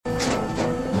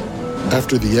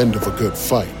After the end of a good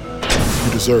fight,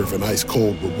 you deserve an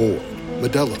ice-cold reward.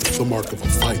 Modelo is the mark of a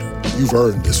fighter. You've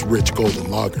earned this rich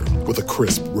golden lager with a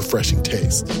crisp, refreshing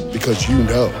taste. Because you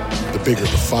know, the bigger the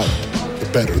fight, the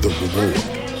better the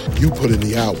reward. You put in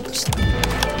the hours,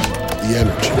 the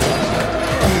energy,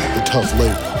 the tough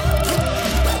labor.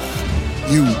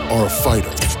 You are a fighter,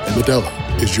 and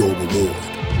Modelo is your reward.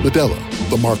 Modelo,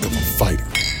 the mark of a fighter.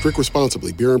 Drink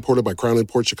responsibly. Beer imported by Crown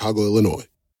Imports, Chicago, Illinois.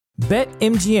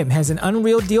 BetMGM has an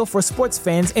unreal deal for sports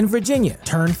fans in Virginia.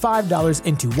 Turn $5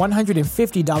 into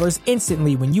 $150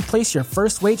 instantly when you place your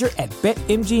first wager at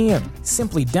BetMGM.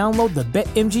 Simply download the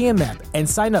BetMGM app and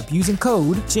sign up using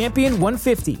code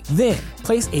Champion150. Then,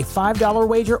 place a $5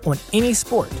 wager on any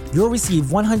sport. You'll receive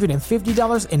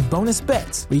 $150 in bonus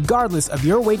bets, regardless of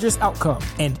your wager's outcome.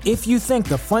 And if you think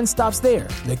the fun stops there,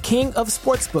 the King of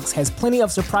Sportsbooks has plenty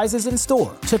of surprises in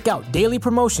store. Check out daily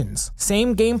promotions,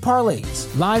 same-game parlays,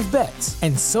 live bets,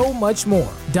 and so much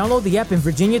more. Download the app in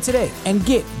Virginia today and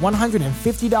get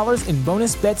 $150 in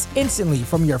bonus bets instantly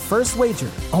from your first wager.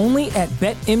 Only at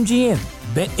BetMGM.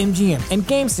 BetMGM and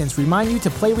GameSense remind you to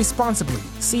play responsibly.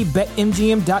 See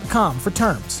BetMGM.com for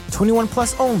terms. 21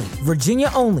 plus only. Virginia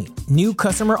only. New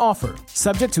customer offer.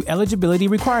 Subject to eligibility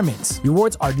requirements.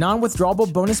 Rewards are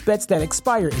non-withdrawable bonus bets that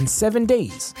expire in 7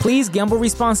 days. Please gamble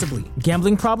responsibly.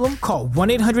 Gambling problem? Call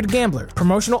 1-800-GAMBLER.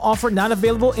 Promotional offer not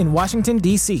available in Washington,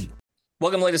 D.C.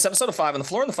 Welcome to the latest episode of 5 on the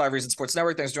Floor on the 5 Reasons Sports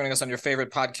Network. Thanks for joining us on your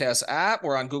favorite podcast app.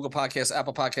 We're on Google Podcasts,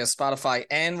 Apple Podcasts, Spotify,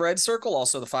 and Red Circle.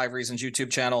 Also, the 5 Reasons YouTube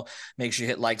channel. Make sure you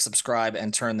hit like, subscribe,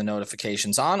 and turn the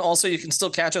notifications on. Also, you can still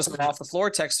catch us on Off the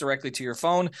Floor. Text directly to your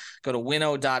phone. Go to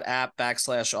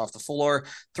winnow.app/off the floor.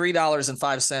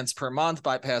 $3.05 per month.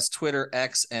 Bypass Twitter,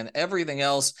 X, and everything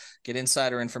else. Get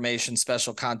insider information,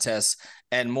 special contests,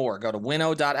 and more. Go to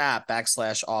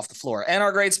winnow.app/off the floor. And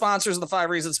our great sponsors of the 5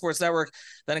 Reasons Sports Network.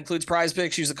 That includes Prize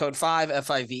Picks. Use the code 5,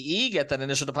 F-I-V-E. Get that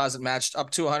initial deposit matched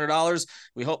up to $100.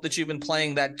 We hope that you've been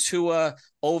playing that Tua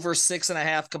over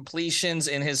 6.5 completions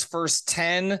in his first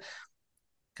 10,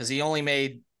 because he only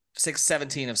made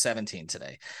 17 of 17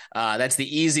 today. That's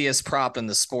the easiest prop in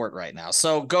the sport right now.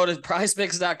 So go to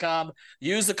prizepicks.com,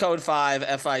 use the code 5,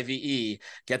 F-I-V-E,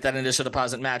 get that initial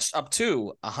deposit matched up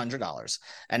to $100.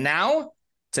 And now,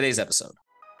 today's episode.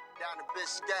 Down the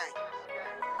bitch gang.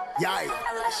 Yeah.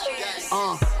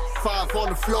 5 on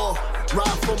the floor,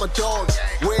 ride for my dogs.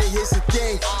 Where here's the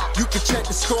thing, you can check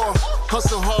the score.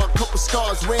 Hustle hard, couple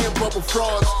scars, wearing bubble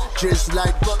frogs. Just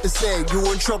like Buck said,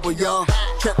 you in trouble, y'all.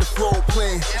 Kept the floor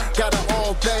playing, got it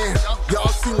all banned. Y'all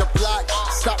seen the block,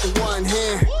 stop with one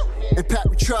hand. And Pat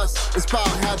we trust, it's power,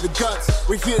 have the guts.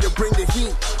 We're here to bring the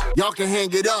heat, y'all can hang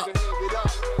it up.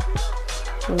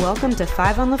 Welcome to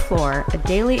 5 on the Floor, a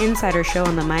daily insider show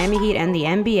on the Miami Heat and the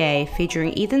NBA,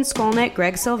 featuring Ethan Skolnick,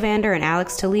 Greg Sylvander, and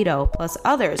Alex Toledo, plus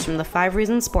others from the 5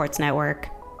 Reasons Sports Network.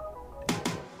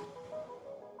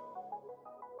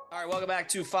 All right, welcome back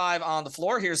to 5 on the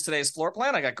Floor. Here's today's floor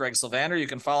plan. I got Greg Sylvander. You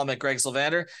can follow him at Greg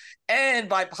Sylvander. And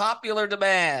by popular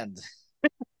demand,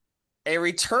 a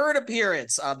return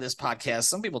appearance on this podcast.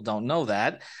 Some people don't know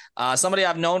that. Somebody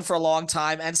I've known for a long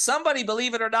time, and somebody,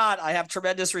 believe it or not, I have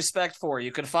tremendous respect for.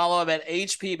 You can follow him at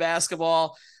HP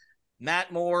Basketball.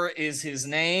 Matt Moore is his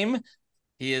name.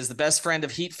 He is the best friend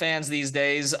of Heat fans these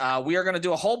days. We are going to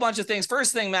do a whole bunch of things.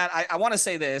 First thing, Matt, I want to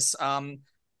say this.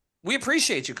 We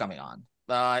appreciate you coming on.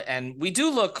 And we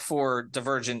do look for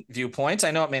divergent viewpoints.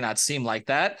 I know it may not seem like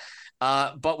that.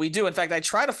 But we do. In fact, I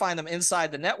try to find them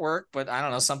inside the network, but I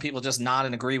don't know. Some people just nod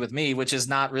and agree with me, which is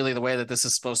not really the way that this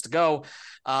is supposed to go.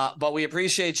 But we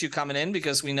appreciate you coming in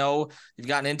because we know you've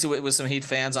gotten into it with some Heat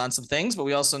fans on some things, but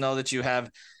we also know that you have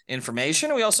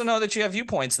information. We also know that you have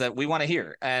viewpoints that we want to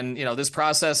hear. And, you know, this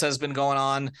process has been going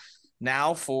on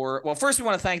now first we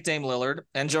want to thank Dame Lillard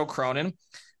and Joe Cronin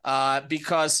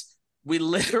because we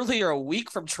literally are a week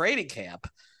from training camp.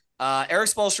 Eric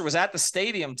Spoelstra was at the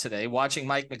stadium today watching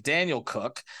Mike McDaniel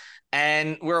cook,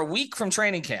 and we're a week from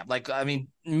training camp.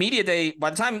 Media day,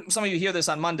 by the time some of you hear this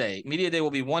on Monday, media day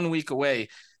will be 1 week away.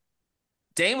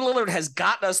 Dame Lillard has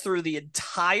gotten us through the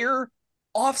entire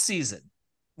offseason.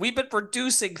 We've been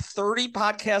producing 30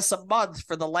 podcasts a month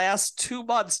for the last 2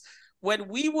 months when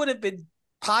we would have been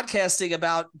podcasting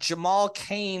about Jamal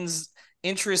Cain's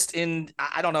interest in,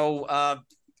 I don't know,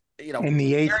 in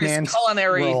the eighth man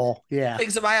culinary role. Yeah.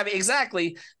 Things in Miami.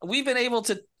 Exactly. We've been able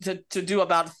to do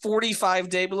about 45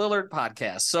 Dame Lillard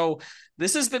podcasts. So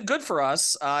this has been good for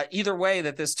us either way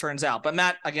that this turns out. But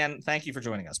Matt, again, thank you for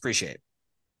joining us. Appreciate it.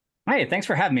 Hey, thanks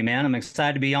for having me, man. I'm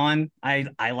excited to be on.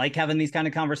 I like having these kind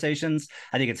of conversations.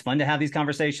 I think it's fun to have these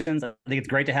conversations. I think it's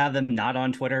great to have them not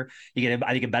on Twitter. You get,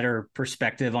 I think, a better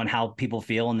perspective on how people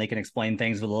feel, and they can explain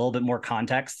things with a little bit more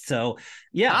context. So,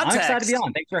 yeah, I'm excited to be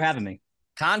on. Thanks for having me.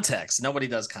 Context. Nobody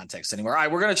does context anymore. All right,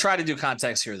 we're going to try to do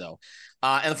context here, though.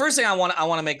 And the first thing I want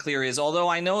to make clear is, although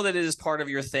I know that it is part of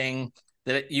your thing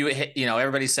that you know,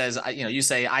 everybody says, you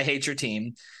say, I hate your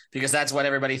team, because that's what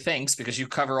everybody thinks, because you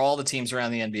cover all the teams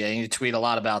around the NBA and you tweet a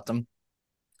lot about them.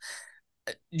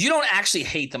 You don't actually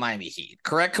hate the Miami Heat,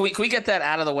 correct? Can we get that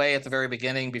out of the way at the very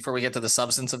beginning before we get to the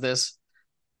substance of this?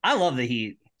 I love the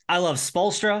Heat. I love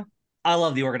Spoelstra. I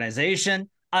love the organization.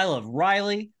 I love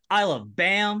Riley. I love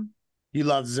Bam. You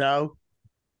love Zoe.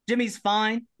 Jimmy's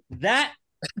fine. That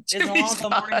is also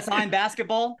Martin signed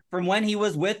basketball from when he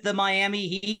was with the Miami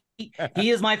Heat. He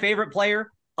is my favorite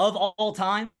player of all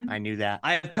time. I knew that.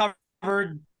 I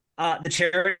covered the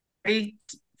charity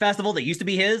festival that used to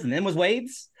be his and then was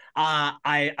Wade's.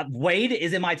 Wade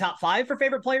is in my top 5 for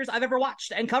favorite players I've ever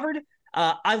watched and covered.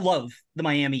 I love the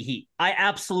Miami Heat. I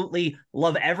absolutely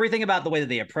love everything about the way that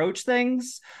they approach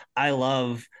things. I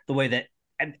love the way that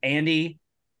Andy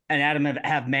and Adam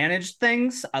have managed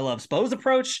things. I love Spo's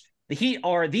approach. The Heat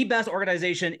are the best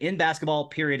organization in basketball,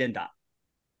 period, and dot.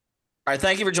 All right,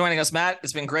 thank you for joining us, Matt.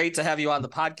 It's been great to have you on the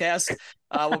podcast.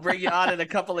 We'll bring you on in a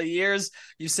couple of years.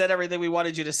 You said everything we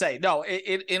wanted you to say. No,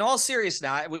 in all seriousness,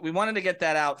 now, we wanted to get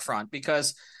that out front,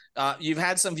 because you've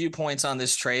had some viewpoints on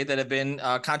this trade that have been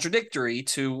contradictory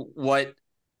to what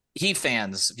Heat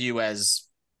fans view as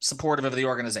supportive of the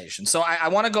organization. So I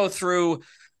want to go through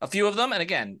a few of them. And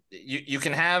again, you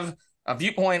can have a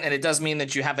viewpoint, and it doesn't mean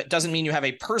you have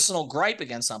a personal gripe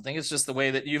against something. It's just the way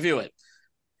that you view it.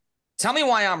 Tell me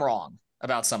why I'm wrong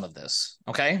about some of this,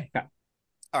 okay? Yeah.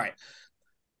 All right.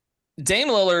 Dame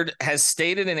Lillard has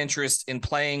stated an interest in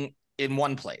playing in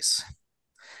one place.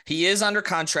 He is under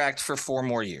contract for 4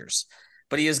 more years,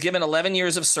 but he has given 11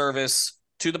 years of service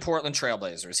to the Portland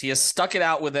Trailblazers. He has stuck it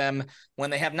out with them when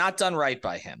they have not done right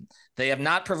by him. They have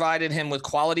not provided him with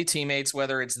quality teammates,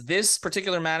 whether it's this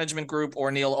particular management group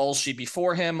or Neil Olshey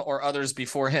before him or others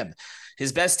before him.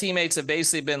 His best teammates have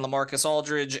basically been LaMarcus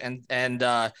Aldridge and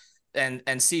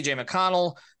CJ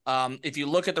McConnell. If you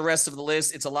look at the rest of the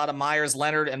list, it's a lot of Myers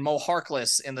Leonard and Mo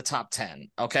Harkless in the top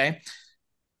 10. Okay.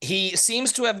 He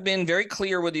seems to have been very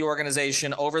clear with the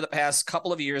organization over the past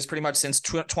couple of years, pretty much since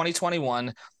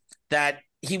 2021, that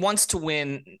he wants to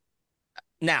win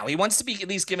now. He wants to be at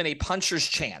least given a puncher's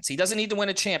chance. He doesn't need to win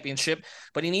a championship,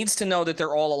 but he needs to know that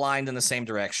they're all aligned in the same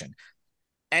direction.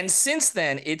 And since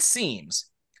then, it seems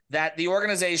that the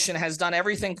organization has done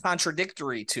everything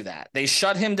contradictory to that. They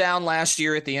shut him down last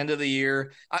year at the end of the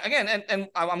year. Again, and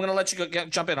I'm going to let you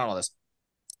jump in on all this.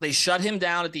 They shut him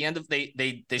down at the end of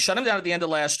they shut him down at the end of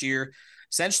last year,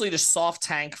 essentially to soft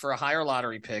tank for a higher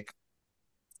lottery pick.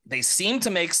 They seem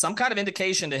to make some kind of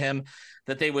indication to him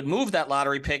that they would move that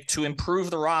lottery pick to improve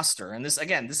the roster. And this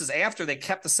is after they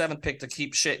kept the 7th pick to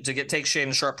take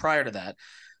Shaedon Sharpe prior to that.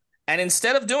 And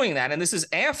instead of doing that, and this is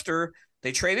after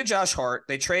they traded Josh Hart,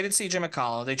 they traded CJ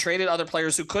McCollum, they traded other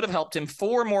players who could have helped him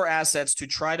for more assets to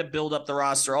try to build up the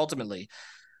roster ultimately.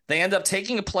 They end up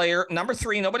taking a player, number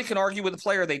 3. Nobody can argue with the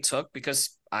player they took,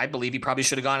 because I believe he probably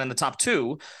should have gone in the top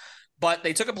 2. But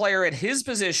they took a player at his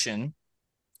position.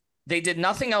 They did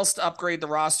nothing else to upgrade the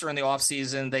roster in the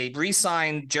offseason. They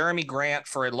re-signed Jeremy Grant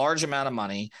for a large amount of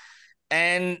money.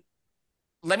 And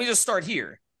let me just start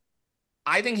here.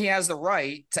 I think he has the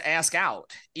right to ask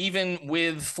out, even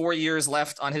with 4 years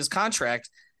left on his contract.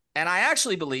 And I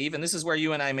actually believe, and this is where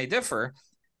you and I may differ,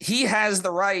 he has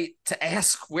the right to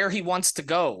ask where he wants to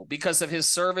go because of his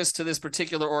service to this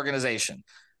particular organization.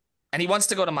 And he wants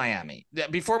to go to Miami.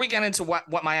 Before we get into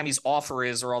what Miami's offer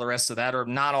is or all the rest of that, or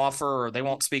not offer, or they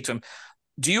won't speak to him,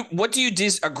 what do you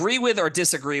agree with or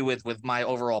disagree with my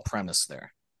overall premise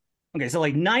there? Okay, so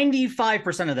like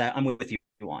 95% of that I'm with you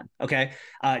on. Okay,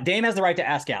 Dame has the right to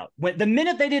ask out. When the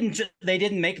minute they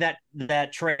didn't make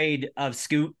that trade of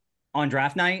Scoot on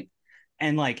draft night,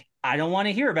 and like, I don't want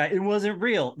to hear about it. It wasn't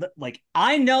real. Like,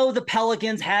 I know the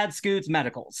Pelicans had Scoot's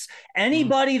medicals.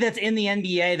 Anybody that's in the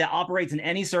NBA that operates in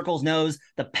any circles knows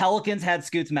the Pelicans had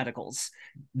Scoot's medicals.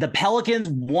 The Pelicans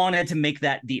wanted to make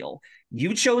that deal.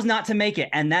 You chose not to make it,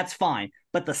 and that's fine.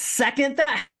 But the second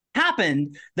that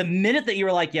happened, the minute that you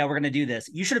were like, yeah, we're going to do this,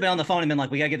 you should have been on the phone and been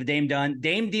like, we got to get the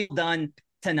Dame deal done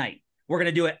tonight. We're going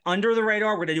to do it under the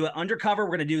radar. We're going to do it undercover.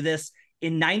 We're going to do this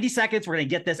in 90 seconds. We're going to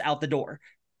get this out the door.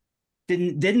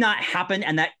 did not happen,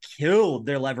 and that killed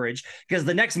their leverage, because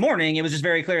the next morning it was just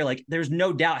very clear, like, there's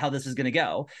no doubt how this is going to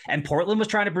go. And Portland was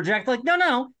trying to project, like,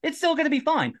 no, it's still going to be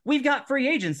fine. We've got free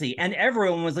agency. And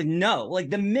everyone was like, no, like,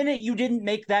 the minute you didn't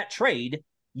make that trade,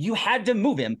 you had to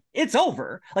move him. It's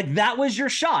over. Like, that was your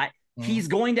shot. He's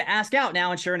going to ask out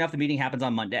now. And sure enough, the meeting happens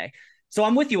on Monday. So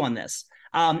I'm with you on this.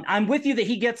 I'm with you that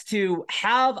he gets to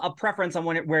have a preference on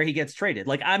where he gets traded.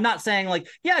 Like, I'm not saying, like,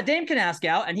 yeah, Dame can ask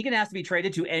out and he can ask to be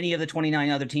traded to any of the 29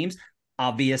 other teams.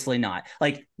 Obviously not.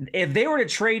 Like, if they were to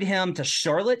trade him to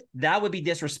Charlotte, that would be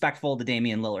disrespectful to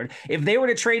Damian Lillard. If they were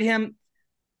to trade him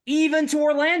even to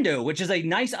Orlando, which is a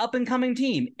nice up and coming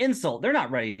team, insult. They're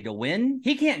not ready to win.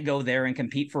 He can't go there and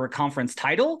compete for a conference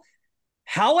title.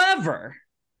 However,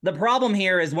 the problem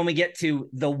here is when we get to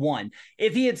the 1.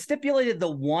 If he had stipulated the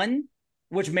 1,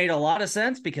 which made a lot of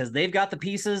sense because they've got the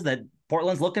pieces that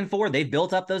Portland's looking for. They've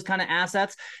built up those kind of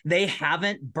assets. They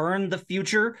haven't burned the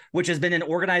future, which has been an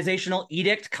organizational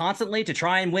edict constantly to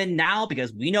try and win now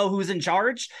because we know who's in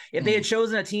charge. If they had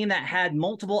chosen a team that had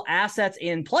multiple assets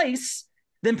in place,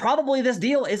 then probably this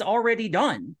deal is already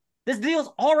done. This deal's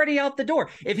already out the door.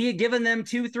 If he had given them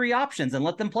 2-3 options and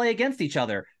let them play against each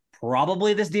other,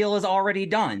 probably this deal is already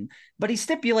done. But he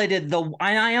stipulated and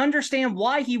I understand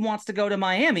why he wants to go to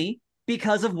Miami,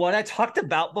 because of what I talked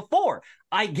about before.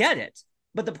 I get it.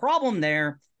 But the problem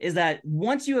there is that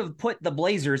once you have put the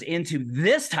Blazers into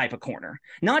this type of corner,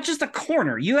 not just a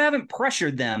corner, you haven't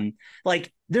pressured them.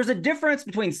 Like, there's a difference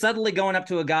between suddenly going up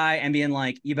to a guy and being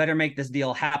like, you better make this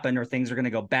deal happen or things are going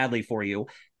to go badly for you,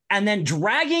 and then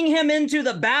dragging him into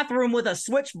the bathroom with a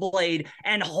switchblade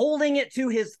and holding it to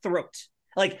his throat.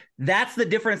 Like, that's the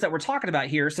difference that we're talking about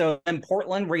here. So then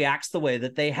Portland reacts the way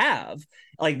that they have.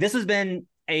 Like, this has been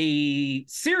a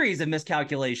series of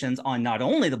miscalculations on not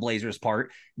only the Blazers'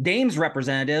 part, Dame's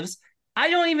representatives. I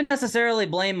don't even necessarily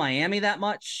blame Miami that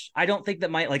much. I don't think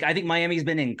that I think Miami's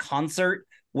been in concert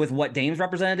with what Dame's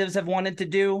representatives have wanted to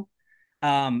do.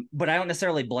 But I don't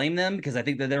necessarily blame them because I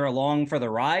think that they're along for the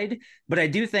ride. But I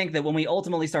do think that when we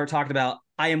ultimately start talking about,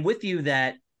 I am with you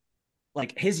that,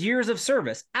 like, his years of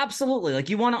service, absolutely. Like,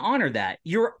 you want to honor that.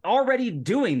 You're already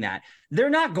doing that. They're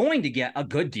not going to get a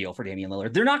good deal for Damian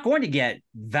Lillard. They're not going to get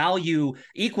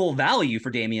equal value for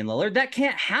Damian Lillard. That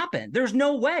can't happen. There's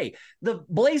no way. The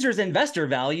Blazers' investor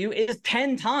value is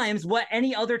 10 times what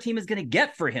any other team is going to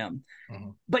get for him.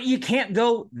 But you can't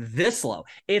go this low.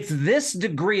 It's this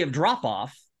degree of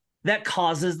drop-off that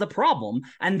causes the problem.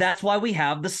 And that's why we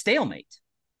have the stalemate.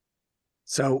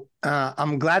 So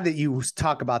I'm glad that you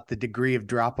talk about the degree of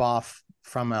drop off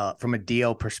from a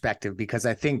deal perspective, because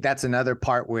I think that's another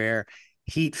part where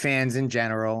Heat fans in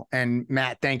general, and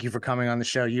Matt, thank you for coming on the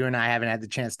show. You and I haven't had the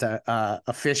chance to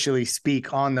officially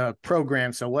speak on the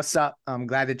program. So what's up? I'm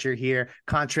glad that you're here.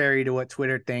 Contrary to what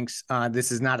Twitter thinks,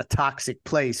 this is not a toxic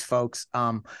place, folks.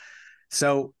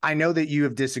 So I know that you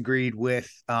have disagreed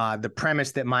with the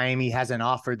premise that Miami has an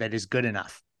offer that is good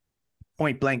enough.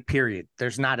 Point blank, period.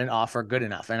 There's not an offer good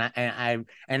enough. And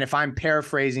if I'm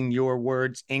paraphrasing your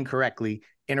words incorrectly,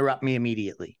 interrupt me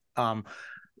immediately.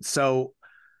 So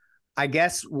I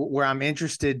guess where I'm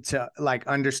interested to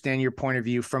understand your point of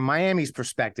view from Miami's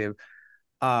perspective,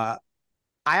 I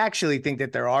actually think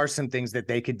that there are some things that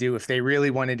they could do if they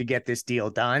really wanted to get this deal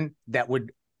done that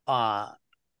would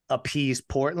appease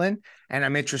Portland. And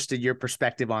I'm interested in your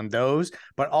perspective on those,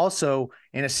 but also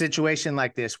in a situation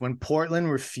like this, when Portland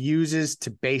refuses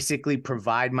to basically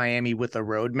provide Miami with a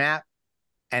roadmap,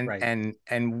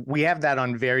 and we have that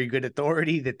on very good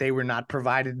authority that they were not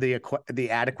provided the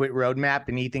adequate roadmap,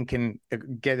 and Ethan can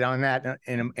get on that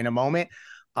in a moment.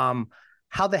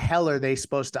 How the hell are they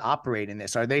supposed to operate in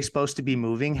this? Are they supposed to be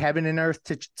moving heaven and earth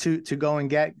to go and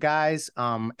get guys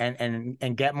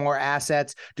and get more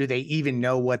assets? Do they even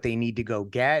know what they need to go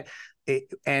get?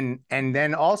 And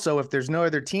then also, if there's no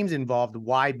other teams involved,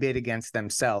 why bid against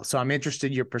themselves? So I'm interested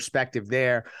in your perspective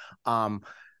there.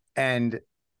 And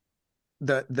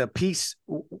the piece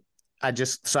I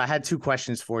had 2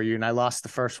 questions for you and I lost the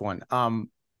first one.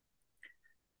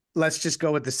 Let's just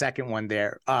go with the second one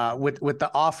there. With the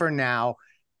offer now,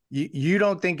 you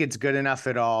don't think it's good enough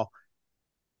at all.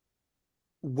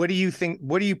 What do you think?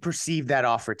 What do you perceive that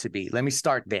offer to be? Let me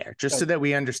start there, just so that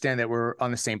we understand that we're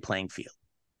on the same playing field.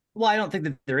 Well, I don't think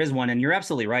that there is one, and you're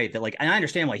absolutely right that, and I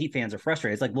understand why Heat fans are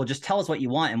frustrated. It's like, well, just tell us what you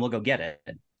want and we'll go get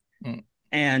it.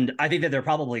 And I think that they're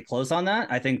probably close on that.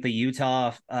 I think the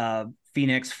Utah,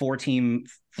 Phoenix 4-team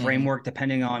framework,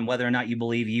 depending on whether or not you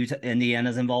believe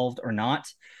Indiana's involved or not,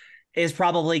 is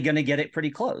probably going to get it pretty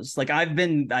close. Like I've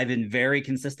been very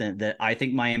consistent that I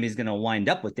think Miami's going to wind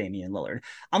up with Damian Lillard.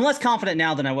 I'm less confident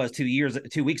now than I was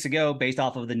 2 weeks ago, based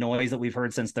off of the noise that we've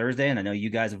heard since Thursday. And I know you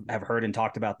guys have heard and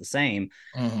talked about the same.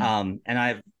 And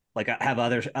I have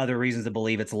other reasons to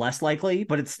believe it's less likely,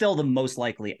 but it's still the most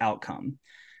likely outcome.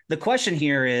 The question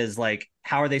here is like,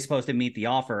 how are they supposed to meet the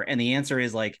offer? And the answer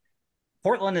is like,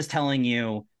 Portland is telling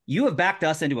you, you have backed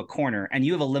us into a corner and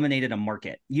you have eliminated a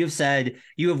market. You've said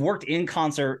you have worked in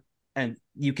concert, and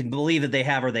you can believe that they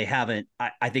have or they haven't.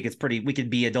 I think it's we could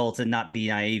be adults and not be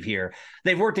naive here.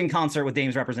 They've worked in concert with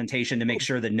Dame's representation to make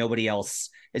sure that nobody else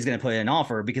is going to put in an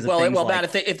offer because of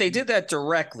Matt, if they did that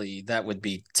directly, that would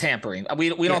be tampering. We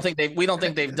don't think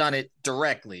they've done it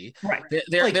directly. Right.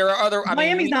 There are other.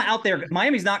 Miami's not out there.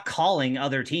 Miami's not calling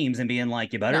other teams and being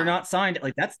like, you better not sign it.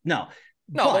 Like that's no.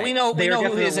 No, but we know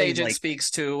who his agent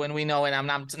speaks to, and we know, and I'm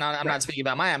not speaking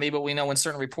about Miami, but we know when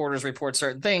certain reporters report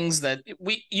certain things that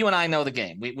you and I know the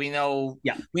game. We know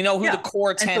who the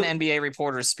core 10 NBA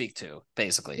reporters speak to,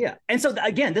 basically. Yeah, and so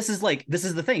again, this is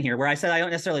the thing here where I said I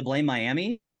don't necessarily blame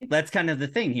Miami. That's kind of the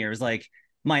thing here is like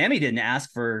Miami didn't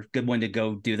ask for Goodwin to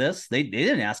go do this. They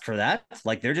didn't ask for that.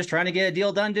 Like they're just trying to get a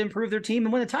deal done to improve their team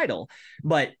and win a title.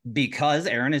 But because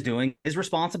Aaron is doing his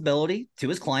responsibility to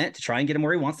his client to try and get him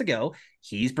where he wants to go,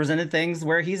 he's presented things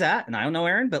where he's at. And I don't know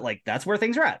Aaron, but like that's where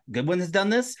things are at. Goodwin has done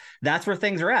this. That's where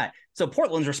things are at. So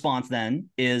Portland's response then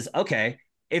is, okay,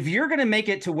 if you're going to make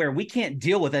it to where we can't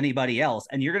deal with anybody else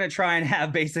and you're going to try and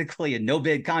have basically a no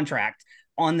bid contract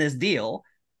on this deal,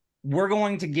 we're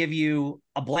going to give you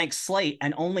a blank slate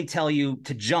and only tell you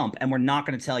to jump. And we're not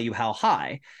going to tell you how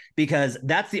high, because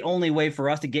that's the only way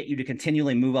for us to get you to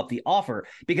continually move up the offer.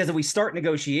 Because if we start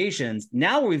negotiations,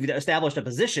 now we've established a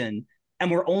position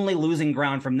and we're only losing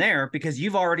ground from there because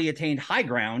you've already attained high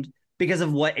ground because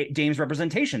of what Dame's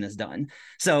representation has done.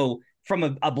 So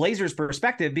from a Blazers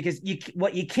perspective, because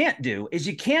what you can't do is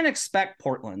you can't expect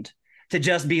Portland to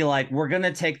just be like, we're going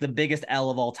to take the biggest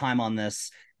L of all time on this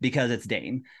because it's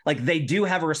Dame. Like they do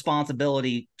have a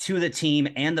responsibility to the team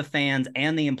and the fans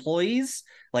and the employees.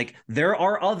 Like there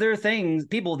are other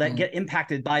people that get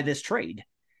impacted by this trade.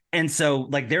 And so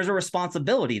like there's a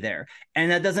responsibility there.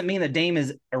 And that doesn't mean that Dame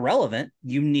is irrelevant.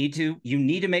 You need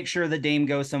to make sure that Dame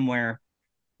goes somewhere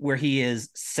where he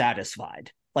is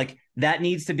satisfied. Like that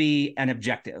needs to be an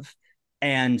objective.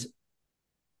 And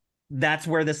that's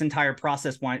where this entire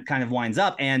process kind of winds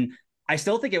up. And I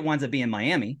still think it winds up being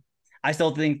Miami. I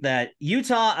still think that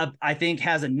Utah, I think,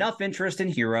 has enough interest in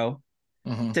Hero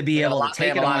to be able to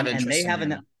take it on, and they have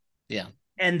enough. Yeah,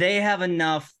 and they have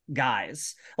enough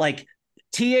guys like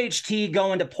THT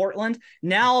going to Portland.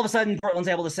 Now all of a sudden, Portland's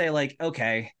able to say like,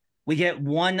 okay, we get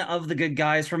one of the good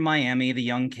guys from Miami, the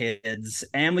young kids,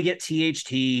 and we get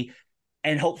THT,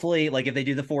 and hopefully, like if they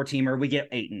do the 4-teamer, we get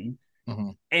Ayton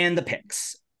and the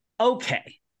picks.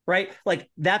 Okay. Right. Like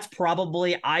that's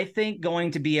probably, I think,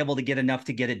 going to be able to get enough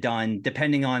to get it done,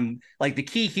 depending on like the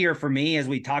key here for me as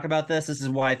we talk about this. This is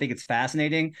why I think it's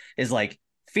fascinating is like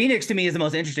Phoenix to me is the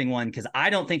most interesting one, because I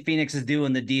don't think Phoenix is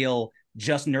doing the deal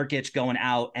just Nurkic going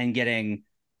out and getting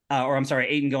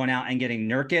Ayton going out and getting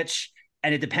Nurkic.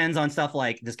 And it depends on stuff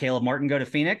like, does Caleb Martin go to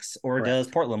Phoenix or does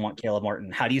Portland want Caleb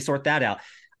Martin? How do you sort that out?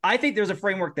 I think there's a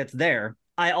framework that's there.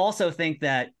 I also think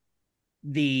that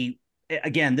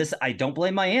I don't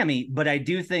blame Miami, but I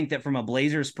do think that from a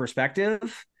Blazers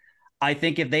perspective, I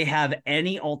think if they have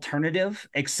any alternative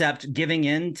except giving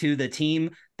in to the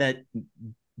team that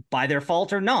by their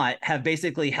fault or not have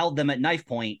basically held them at knife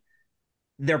point,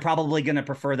 they're probably going to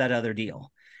prefer that other deal.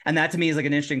 And that to me is like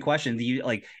an interesting question.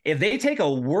 If they take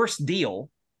a worse deal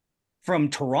from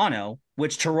Toronto,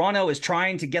 which Toronto is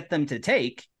trying to get them to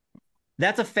take,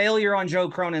 that's a failure on Joe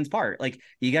Cronin's part. Like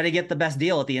you got to get the best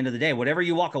deal at the end of the day. Whatever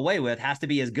you walk away with has to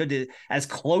be as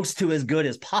close to as good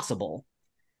as possible.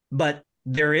 But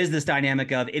there is this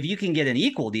dynamic of if you can get an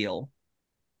equal deal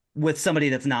with somebody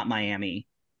that's not Miami,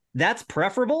 that's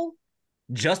preferable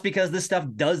just because this stuff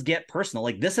does get personal.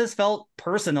 Like this has felt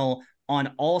personal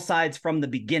on all sides from the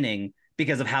beginning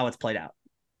because of how it's played out.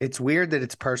 It's weird that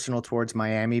it's personal towards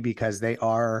Miami because they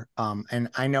are, and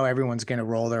I know everyone's going to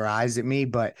roll their eyes at me,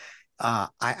 but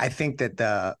I think that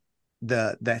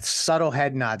the subtle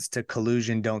head nods to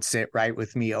collusion don't sit right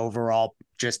with me overall,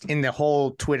 just in the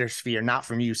whole Twitter sphere, not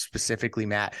from you specifically,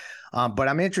 Matt. But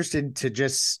I'm interested to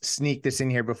just sneak this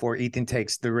in here before Ethan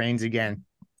takes the reins again.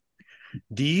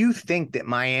 Do you think that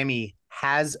Miami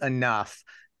has enough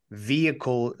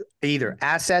vehicle, either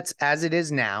assets as it is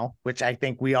now, which I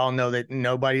think we all know that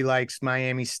nobody likes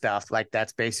Miami stuff, like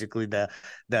that's basically the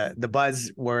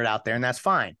buzzword out there, and that's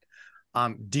fine.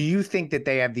 Do you think that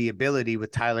they have the ability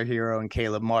with Tyler Hero and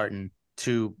Caleb Martin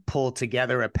to pull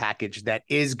together a package that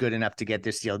is good enough to get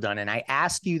this deal done. And I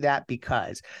ask you that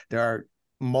because there are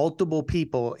multiple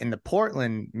people in the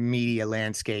Portland media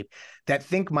landscape that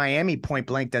think Miami point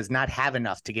blank does not have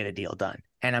enough to get a deal done.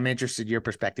 And I'm interested in your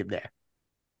perspective there.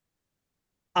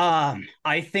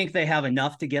 I think they have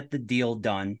enough to get the deal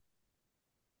done,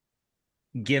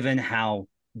 given how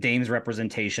Dame's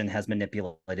representation has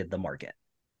manipulated the market.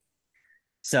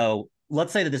 So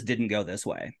let's say that this didn't go this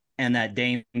way and that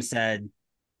Dame said,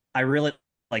 I really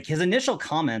like his initial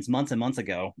comments months and months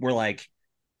ago were like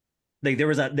there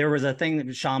was a thing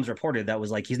that Shams reported that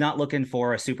was like, he's not looking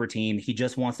for a super team. He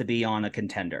just wants to be on a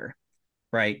contender.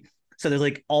 Right. So there's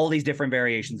like all these different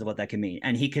variations of what that can mean.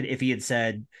 And he could, if he had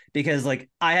said, because like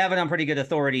I have it on pretty good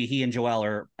authority, he and Joel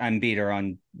are Embiid are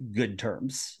on good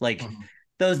terms. Like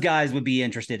those guys would be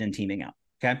interested in teaming up.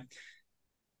 Okay.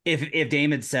 If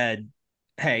Dame had said,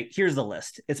 hey, here's the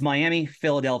list. It's Miami,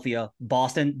 Philadelphia,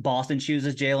 Boston. Boston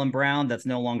chooses Jaylen Brown. That's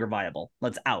no longer viable.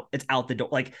 Let's out. It's out the door.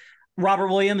 Like Robert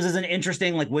Williams is an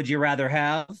interesting, like, would you rather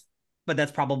have? But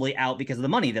that's probably out because of the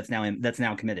money that's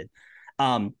now committed.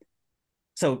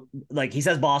 So like he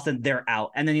says Boston, they're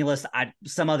out. And then he lists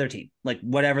some other team, like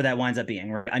whatever that winds up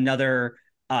being, or another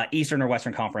Eastern or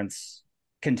Western Conference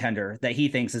contender that he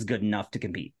thinks is good enough to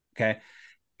compete. Okay.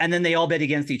 And then they all bid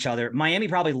against each other. Miami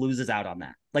probably loses out on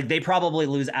that. Like they probably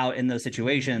lose out in those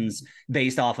situations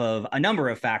based off of a number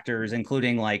of factors,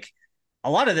 including like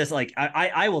a lot of this. Like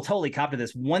I will totally cop to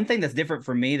this. One thing that's different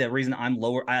for me, the reason I'm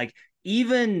lower,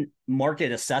 even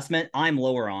market assessment, I'm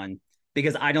lower on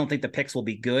because I don't think the picks will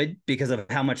be good because of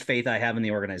how much faith I have in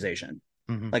the organization.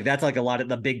 Mm-hmm. Like that's like a lot of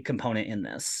the big component in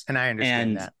this. And I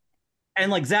understand that. And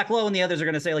like Zach Lowe and the others are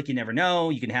going to say, like, you never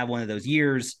know, you can have one of those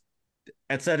years,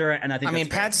 et cetera. And I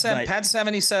think, Pat's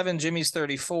 77, Jimmy's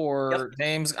 34, yep.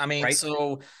 Names. I mean, right.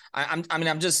 So I'm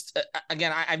just,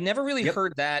 again, I've never really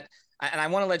heard that. And I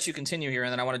want to let you continue here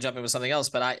and then I want to jump in with something else,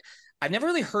 but I've never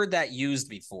really heard that used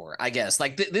before, I guess.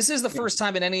 Like this is the first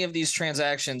time in any of these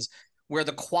transactions where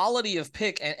the quality of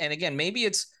pick, and again, maybe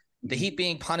it's the Heat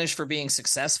being punished for being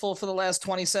successful for the last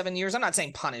 27 years. I'm not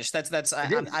saying punished. I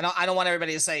don't want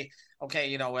everybody to say,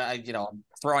 okay, I'm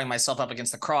throwing myself up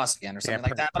against the cross again or something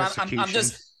like that. But I'm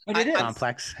just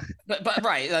complex. But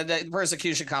right, the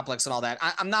persecution complex and all that.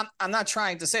 I'm not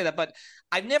trying to say that, but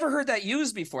I've never heard that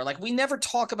used before. Like we never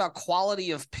talk about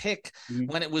quality of pick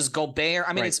when it was Gobert.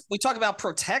 I mean, we talk about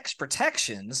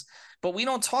protections, but we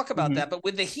don't talk about that. But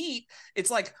with the Heat,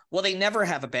 it's like, well, they never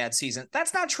have a bad season.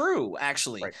 That's not true,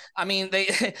 actually. Right. I mean,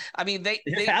 they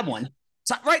have one.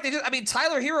 Right.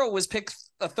 Tyler Hero was picked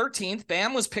 13th.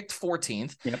 Bam was picked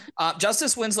 14th. Yep.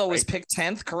 Justice Winslow was picked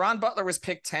 10th. Karan Butler was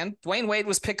picked 10th. Dwayne Wade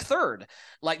was picked 3rd.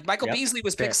 Like Michael Beasley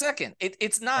was picked 2nd.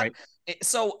 It's not. Right.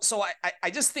 So I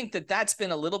just think that's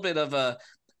been a little bit of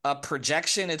a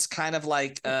projection. It's kind of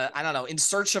like, I don't know, in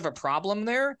search of a problem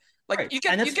there. Like you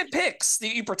get picks,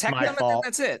 you protect them, and then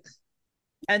that's it.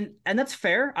 And that's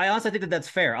fair. I honestly think that's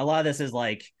fair. A lot of this is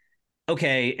like,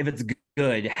 okay, if it's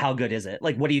good, how good is it?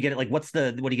 Like, what do you get? Like, what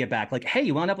do you get back? Like, hey,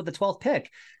 you wound up with the 12th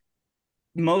pick.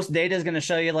 Most data is going to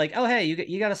show you like, oh, hey,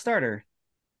 you got a starter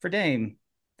for Dame,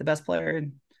 the best player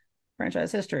in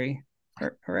franchise history.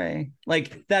 Hooray.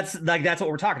 Like that's what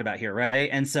we're talking about here. Right.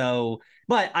 And so,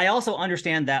 but I also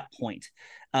understand that point.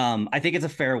 I think it's a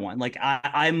fair one. Like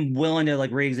I'm willing to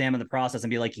like re-examine the process and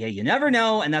be like, yeah, you never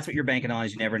know. And that's what you're banking on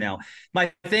is you never know.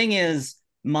 My thing is,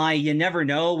 you never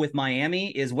know with Miami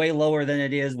is way lower than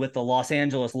it is with the Los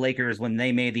Angeles Lakers when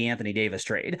they made the Anthony Davis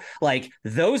trade. Like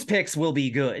those picks will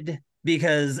be good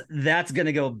because that's going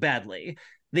to go badly.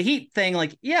 The Heat thing,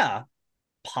 like, yeah,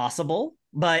 possible.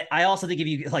 But I also think if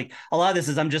you like a lot of this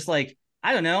is I'm just like,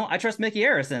 I don't know. I trust Mickey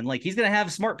Harrison. Like he's going to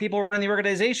have smart people in the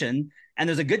organization. And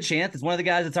there's a good chance it's one of the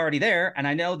guys that's already there. And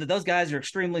I know that those guys are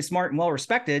extremely smart and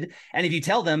well-respected. And if you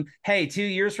tell them, hey, 2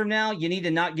 years from now, you need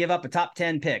to not give up a top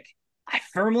 10 pick. I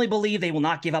firmly believe they will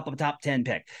not give up a top 10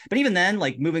 pick. But even then,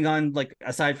 like moving on, like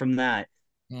aside from that,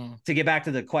 to get back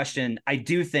to the question, I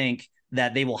do think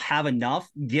that they will have enough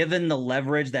given the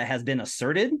leverage that has been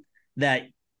asserted that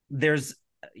there's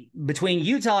between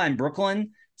Utah and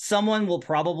Brooklyn, someone will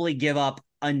probably give up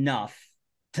enough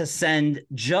to send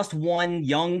just one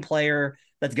young player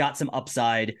that's got some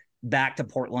upside back to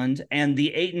Portland. And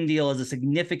the Ayton deal is a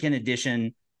significant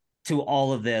addition to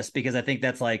all of this because I think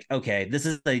that's like, okay, this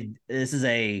is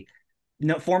a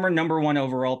former number 1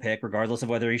 overall pick, regardless of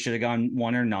whether he should have gone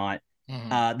 1 or not.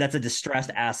 That's a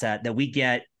distressed asset that we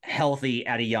get healthy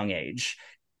at a young age.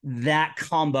 That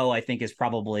combo, I think, is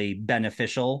probably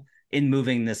beneficial in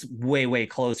moving this way, way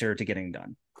closer to getting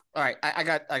done. All right, I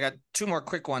got two more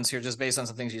quick ones here, just based on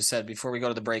some things you said before we go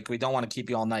to the break. We don't want to keep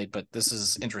you all night, but this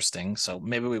is interesting, so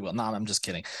maybe we will. No, I'm just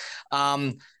kidding.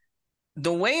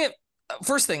 The way it,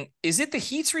 first thing, is it the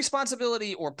Heat's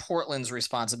responsibility or Portland's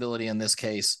responsibility in this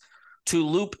case to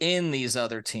loop in these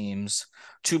other teams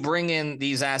to bring in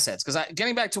these assets? Because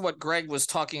getting back to what Greg was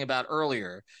talking about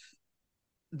earlier,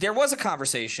 there was a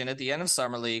conversation at the end of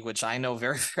Summer League, which I know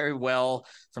very, very well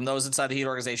from those inside the Heat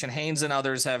organization. Haynes and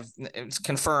others have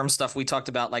confirmed stuff we talked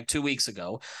about like 2 weeks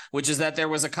ago, which is that there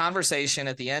was a conversation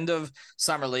at the end of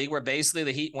Summer League where basically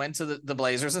the Heat went to the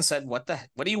Blazers and said, what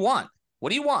do you want? What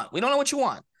do you want? We don't know what you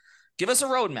want. Give us a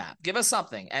roadmap. Give us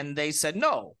something. And they said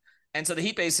no. And so the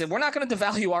Heat basically said, we're not going to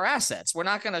devalue our assets. We're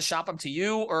not going to shop them to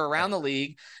you or around the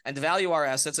league and devalue our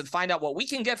assets and find out what we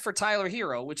can get for Tyler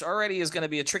Hero, which already is going to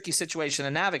be a tricky situation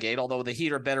to navigate, although the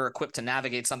Heat are better equipped to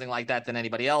navigate something like that than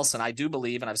anybody else. And I do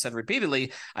believe, and I've said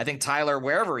repeatedly, I think Tyler,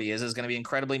 wherever he is going to be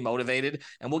incredibly motivated.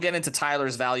 And we'll get into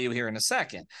Tyler's value here in a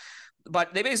second.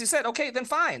 But they basically said, okay, then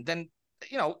fine. Then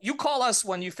you call us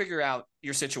when you figure out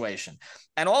your situation.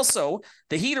 And also,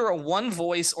 the Heat are a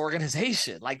one-voice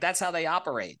organization. Like, that's how they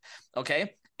operate,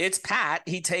 okay? It's Pat.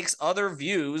 He takes other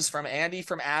views from Andy,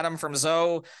 from Adam, from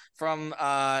Zoe, from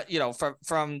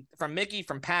Mickey,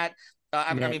 from Pat,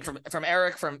 from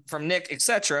Eric, from Nick,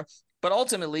 etc. But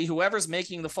ultimately, whoever's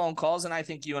making the phone calls, and I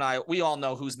think you and I, we all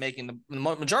know who's making the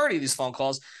majority of these phone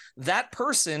calls, that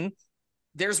person,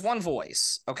 there's one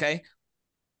voice, okay?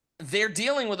 They're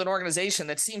dealing with an organization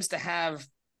that seems to have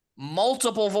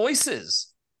multiple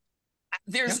voices.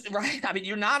 Right. I mean,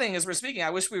 you're nodding as we're speaking.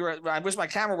 I wish my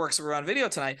camera works. So we're on video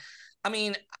tonight. I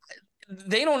mean,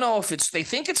 they don't know if they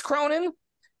think it's Cronin,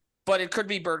 but it could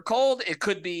be Bert Cold. It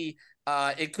could be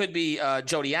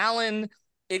Jody Allen.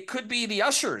 It could be the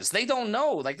ushers. They don't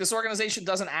know. Like, this organization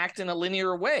doesn't act in a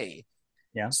linear way.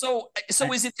 Yeah. So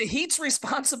is it the Heat's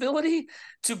responsibility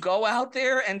to go out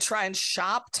there and try and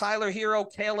shop Tyler Hero,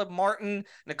 Caleb Martin,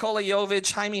 Nikola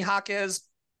Jovic, Jaime Jaquez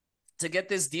to get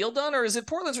this deal done? Or is it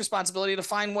Portland's responsibility to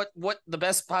find what the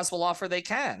best possible offer they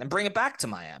can and bring it back to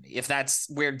Miami if that's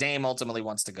where Dame ultimately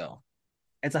wants to go?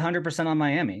 It's 100% on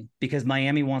Miami, because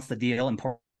Miami wants the deal and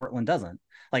Portland doesn't.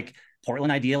 Like,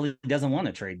 Portland ideally doesn't want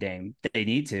to trade Dame. They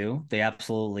need to. They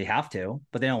absolutely have to,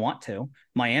 but they don't want to.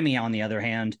 Miami, on the other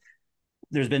hand,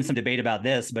 there's been some debate about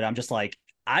this, but I'm just like,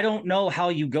 I don't know how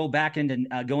you go back into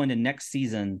next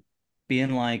season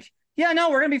being like, yeah, no,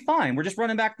 we're going to be fine. We're just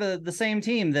running back the same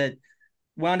team that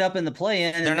wound up in the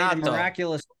play-in. They're not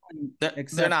miraculous.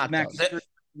 They're not.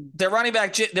 They're running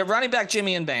back. They're running back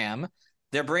Jimmy and Bam.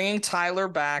 They're bringing Tyler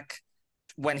back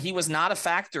when he was not a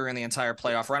factor in the entire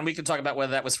playoff run. We can talk about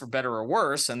whether that was for better or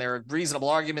worse, and there are reasonable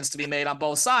arguments to be made on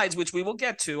both sides, which we will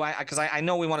get to. Because I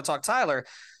know we want to talk Tyler.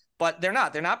 But they're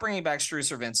not. They're not bringing back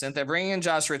Strus or Vincent. They're bringing in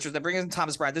Josh Richards. They're bringing in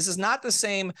Thomas Bryant. This is not the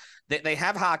same. They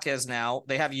have Jaquez now.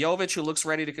 They have Jovic, who looks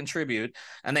ready to contribute,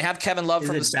 and they have Kevin Love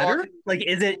from the start. Like,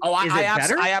 is it? Oh, is it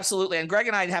better? I absolutely. And Greg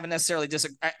and I haven't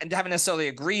necessarily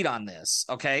agreed on this.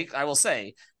 Okay, I will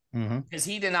say, because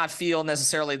he did not feel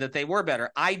necessarily that they were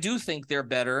better. I do think they're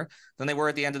better than they were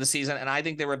at the end of the season, and I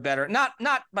think they were better, not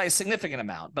by a significant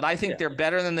amount, but I think they're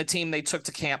better than the team they took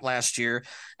to camp last year,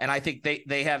 and I think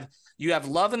they have. You have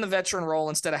Love in the veteran role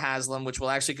instead of Haslam, which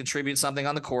will actually contribute something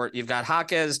on the court. You've got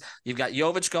Jaquez. You've got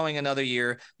Jovic going another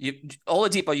year.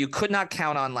 Oladipo, you could not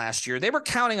count on last year. They were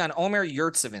counting on Omer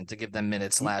Yurtseven to give them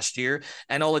minutes last year,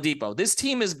 and Oladipo. This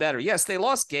team is better. Yes, they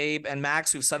lost Gabe and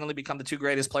Max, who've suddenly become the two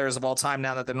greatest players of all time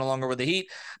now that they're no longer with the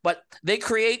Heat, but they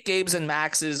create Gabes and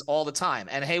Maxes all the time.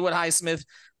 And Haywood Highsmith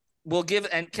will give,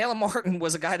 and Caleb Martin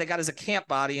was a guy that got as a camp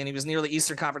body, and he was nearly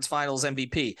Eastern Conference Finals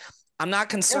MVP. I'm not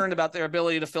concerned about their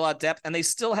ability to fill out depth, and they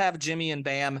still have Jimmy and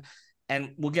Bam,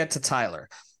 and we'll get to Tyler.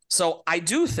 So I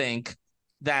do think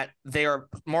that they are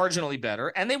marginally better,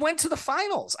 and they went to the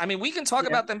finals. I mean, we can talk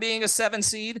about them being a 7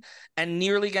 seed and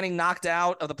nearly getting knocked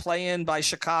out of the play-in by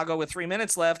Chicago with 3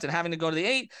 minutes left and having to go to the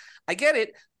 8. I get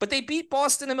it, but they beat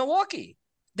Boston and Milwaukee.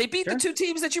 They beat the two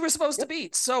teams that you were supposed to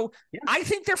beat. So I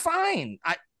think they're fine.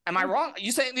 Am I wrong?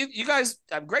 You say you guys?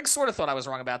 Greg sort of thought I was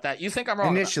wrong about that. You think I'm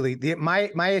wrong? Initially,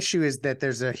 my issue is that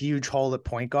there's a huge hole at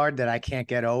point guard that I can't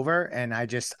get over, and I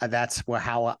just that's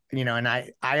how and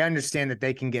I understand that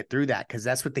they can get through that because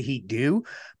that's what the Heat do.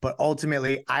 But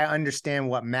ultimately, I understand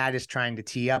what Matt is trying to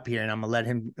tee up here, and I'm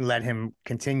gonna let him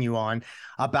continue on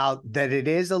about that. It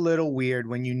is a little weird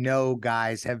when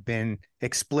guys have been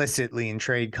explicitly in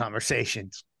trade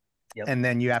conversations. Yep. And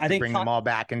then you have to bring them all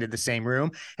back into the same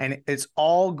room. And it's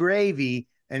all gravy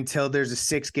until there's a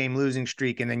 6-game losing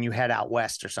streak and then you head out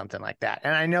west or something like that.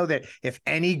 And I know that if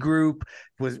any group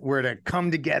were to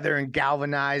come together and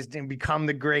galvanized and become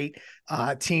the great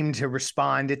team to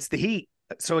respond, it's the Heat.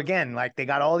 So again, like, they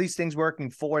got all these things working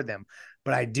for them,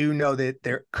 but I do know that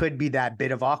there could be that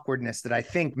bit of awkwardness that I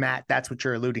think, Matt, that's what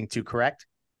you're alluding to, correct?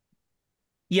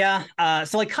 Yeah.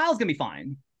 So like Kyle's gonna be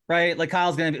fine, right? Like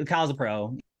Kyle's a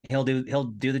pro. He'll do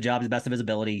the job to the best of his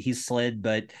ability. He's slid,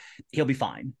 but he'll be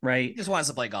fine, right? He just wants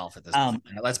to play golf at this point.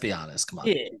 Let's be honest. Come on.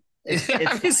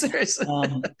 I mean, seriously.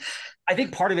 I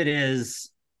think part of it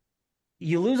is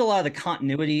you lose a lot of the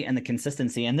continuity and the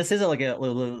consistency. And this is like a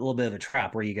little bit of a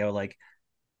trap where you go like,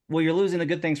 well, you're losing the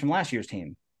good things from last year's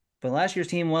team, but last year's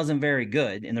team wasn't very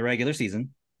good in the regular season.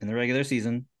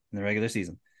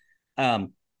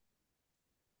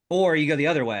 Or you go the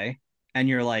other way and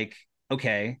you're like,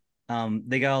 okay,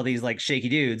 they got all these like shaky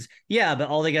dudes. Yeah, but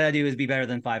all they got to do is be better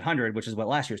than 500, which is what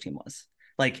last year's team was.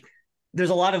 Like, there's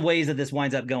a lot of ways that this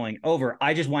winds up going over.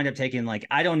 I just wind up taking like,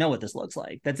 I don't know what this looks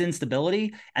like. That's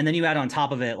instability. And then you add on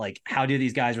top of it, like, how do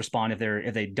these guys respond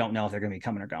if they don't know if they're going to be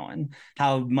coming or going?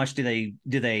 How much do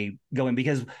they go in?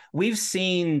 Because we've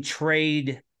seen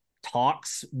trade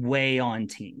talks weigh on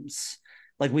teams.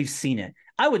 Like, we've seen it.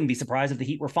 I wouldn't be surprised if the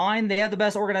Heat were fine. They have the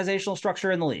best organizational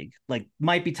structure in the league. Like,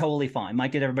 might be totally fine.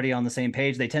 Might get everybody on the same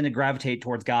page. They tend to gravitate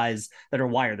towards guys that are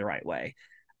wired the right way.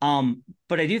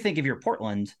 But I do think if you're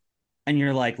Portland and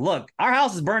you're like, look, our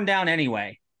house is burned down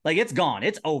anyway. Like, it's gone.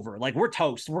 It's over. Like, we're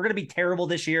toast. We're going to be terrible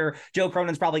this year. Joe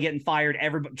Cronin's probably getting fired.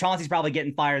 Chauncey's probably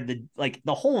getting fired.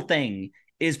 The whole thing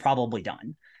is probably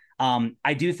done.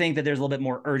 I do think that there's a little bit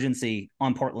more urgency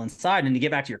on Portland's side. And to get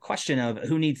back to your question of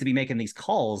who needs to be making these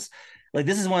calls, like,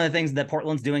 this is one of the things that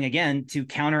Portland's doing again to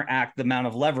counteract the amount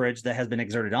of leverage that has been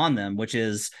exerted on them, which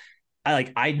is I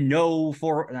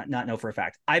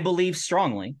believe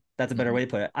strongly. That's a better way to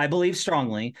put it. I believe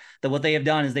strongly that what they have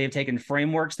done is they have taken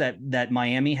frameworks that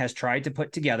Miami has tried to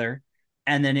put together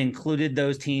and then included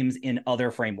those teams in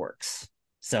other frameworks.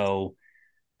 So,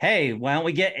 hey, why don't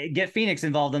we get Phoenix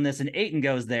involved in this? And Ayton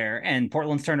goes there, and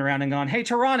Portland's turned around and gone, hey,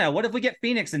 Toronto, what if we get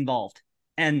Phoenix involved?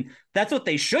 And that's what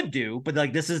they should do. But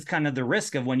like, this is kind of the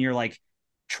risk of when you're like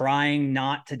trying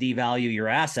not to devalue your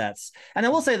assets. And I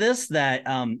will say this, that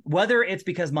whether it's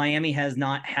because Miami has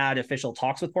not had official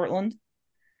talks with Portland,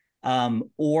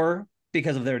 or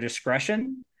because of their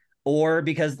discretion, or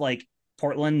because like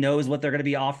Portland knows what they're going to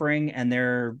be offering and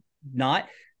they're not,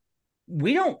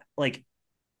 we know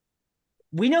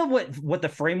what the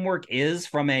framework is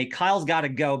from a Kyle's got to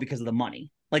go because of the money.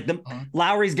 Like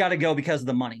Lowry's got to go because of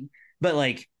the money. But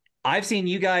like, I've seen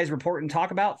you guys report and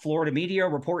talk about, Florida media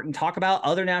report and talk about,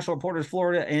 other national reporters,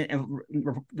 Florida and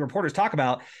reporters talk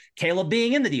about Caleb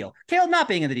being in the deal, Caleb not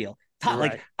being in the deal.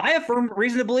 Like, right. I have firm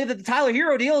reason to believe that the Tyler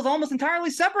Hero deal is almost entirely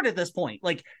separate at this point.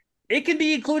 Like, it can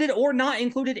be included or not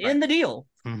included in the deal.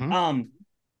 Mm-hmm.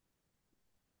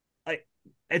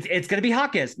 It's going to be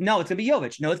Hawkes. No, it's going to be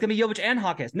Jovic. No, it's going to be Jovic and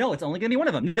Hawkes. No, it's only going to be one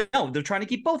of them. No, they're trying to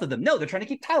keep both of them. No, they're trying to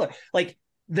keep Tyler. Like,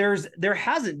 there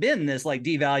hasn't been this like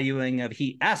devaluing of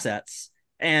Heat assets,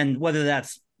 and whether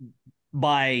that's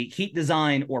by Heat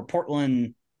design or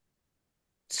Portland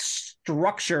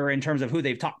structure in terms of who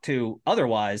they've talked to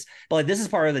otherwise. But like, this is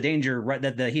part of the danger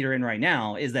that the Heat are in right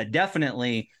now, is that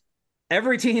definitely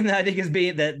every team that I think is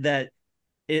being that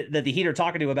the Heat are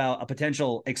talking to about a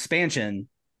potential expansion,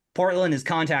 Portland is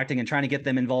contacting and trying to get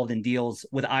them involved in deals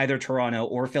with either Toronto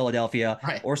or Philadelphia,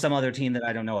 right, or some other team that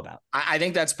I don't know about. I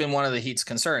think that's been one of the Heat's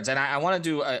concerns. And I want to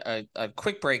do a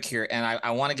quick break here. And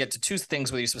I want to get to two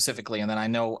things with you specifically. And then I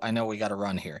know we got to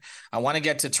run here. I want to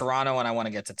get to Toronto and I want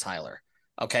to get to Tyler.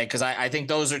 Okay, because I think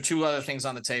those are two other things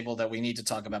on the table that we need to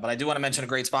talk about. But I do want to mention a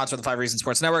great sponsor of the 5 Reasons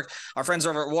Sports Network. Our friends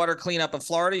over at Water Cleanup of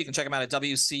Florida. You can check them out at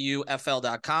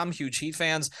WCUFL.com. Huge Heat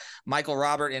fans. Michael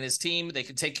Robert and his team, they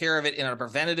can take care of it in a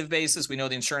preventative basis. We know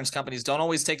the insurance companies don't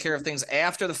always take care of things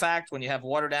after the fact when you have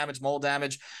water damage, mold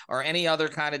damage, or any other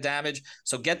kind of damage.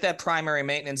 So get that primary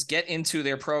maintenance, get into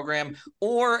their program,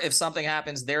 or if something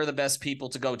happens, they're the best people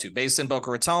to go to. Based in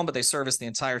Boca Raton, but they service the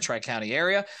entire Tri-County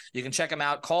area. You can check them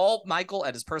out. Call Michael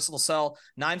at his personal cell,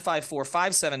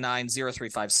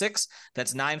 954-579-0356.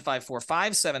 That's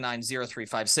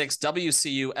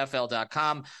 954-579-0356,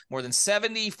 WCUFL.com. More than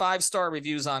 75-star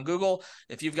reviews on Google.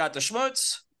 If you've got the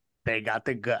schmutz, they got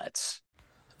the guts.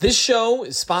 This show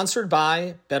is sponsored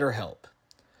by BetterHelp.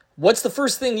 What's the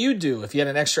first thing you'd do if you had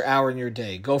an extra hour in your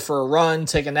day? Go for a run,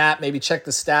 take a nap, maybe check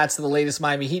the stats of the latest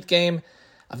Miami Heat game?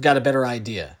 I've got a better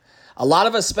idea. A lot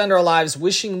of us spend our lives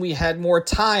wishing we had more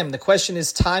time. The question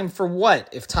is, time for what?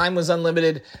 If time was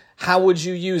unlimited, how would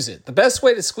you use it? The best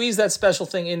way to squeeze that special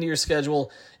thing into your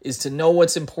schedule is to know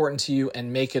what's important to you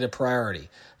and make it a priority.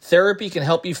 Therapy can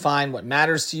help you find what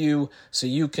matters to you so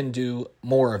you can do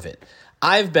more of it.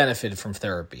 I've benefited from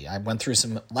therapy. I went through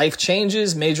some life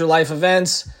changes, major life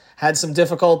events, had some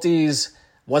difficulties,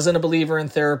 wasn't a believer in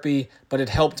therapy, but it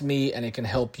helped me and it can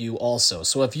help you also.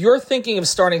 So if you're thinking of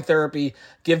starting therapy,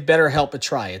 give BetterHelp a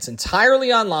try. It's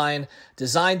entirely online,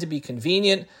 designed to be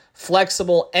convenient,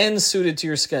 flexible, and suited to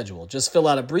your schedule. Just fill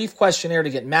out a brief questionnaire to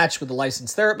get matched with a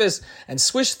licensed therapist and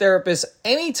switch therapists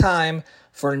anytime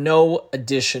for no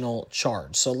additional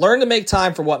charge. So learn to make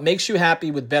time for what makes you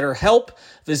happy with BetterHelp.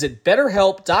 Visit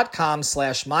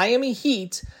betterhelp.com/Miami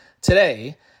Heat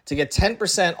today to get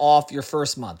 10% off your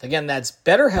first month. Again, that's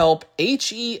BetterHelp,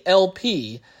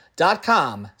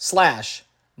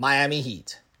 HELP.com/Miami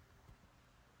Heat.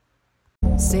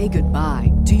 Say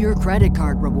goodbye to your credit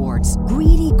card rewards.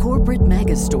 Greedy corporate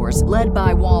mega stores, led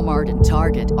by Walmart and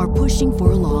Target, are pushing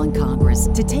for a law in Congress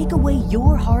to take away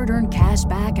your hard-earned cash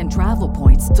back and travel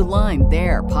points to line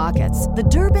their pockets. The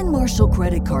Durbin-Marshall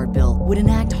credit card bill would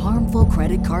enact harmful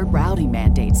credit card routing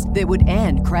mandates that would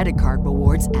end credit card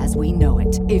rewards as we know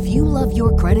it. If you love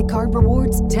your credit card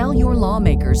rewards, tell your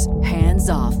lawmakers, hands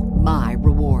off my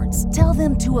rewards. Tell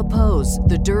them to oppose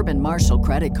the Durbin-Marshall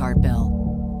credit card bill.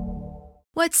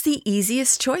 What's the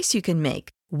easiest choice you can make?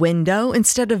 Window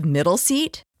instead of middle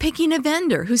seat? Picking a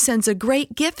vendor who sends a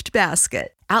great gift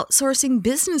basket? Outsourcing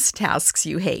business tasks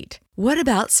you hate? What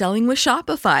about selling with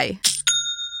Shopify?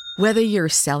 Whether you're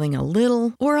selling a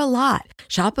little or a lot,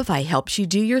 Shopify helps you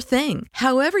do your thing,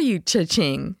 however you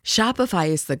cha-ching. Shopify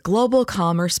is the global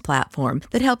commerce platform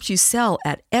that helps you sell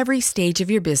at every stage of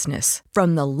your business.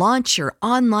 From the launch your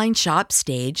online shop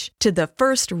stage to the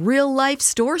first real-life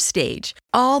store stage,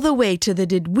 all the way to the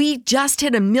did we just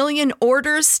hit 1 million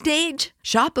orders stage.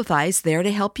 Shopify's there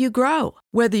to help you grow.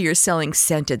 Whether you're selling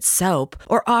scented soap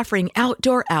or offering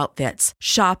outdoor outfits,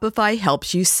 Shopify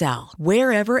helps you sell.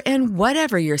 Wherever and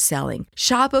whatever you're selling,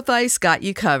 Shopify's got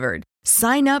you covered.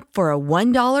 Sign up for a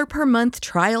 $1 per month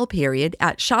trial period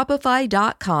at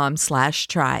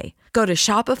shopify.com/try. Go to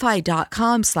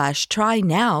shopify.com/try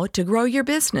now to grow your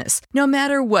business, no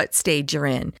matter what stage you're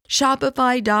in.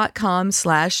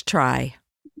 Shopify.com/try.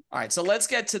 All right, so let's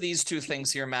get to these two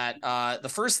things here, Matt. The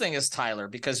first thing is Tyler,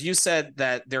 because you said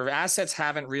that their assets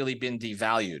haven't really been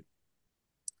devalued.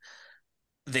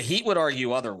 The Heat would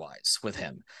argue otherwise with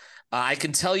him. I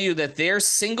can tell you that their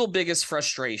single biggest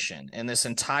frustration in this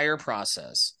entire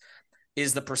process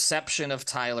is the perception of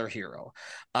Tyler Hero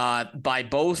by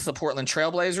both the Portland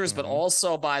Trailblazers, but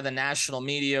also by the national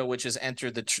media, which has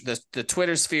entered the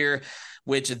Twitter sphere,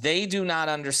 which they do not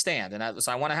understand. And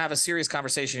so I want to have a serious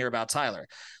conversation here about Tyler.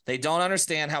 They don't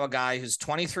understand how a guy who's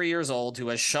 23 years old, who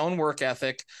has shown work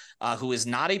ethic, who is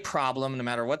not a problem, no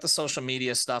matter what the social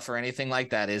media stuff or anything like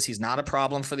that is, he's not a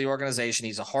problem for the organization.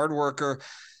 He's a hard worker.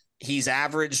 He's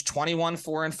averaged 21,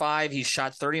 4, and 5. He's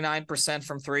shot 39%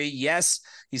 from three. Yes,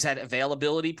 he's had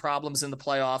availability problems in the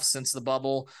playoffs since the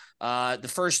bubble.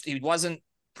 He wasn't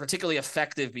particularly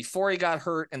effective before he got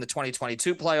hurt in the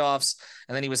 2022 playoffs,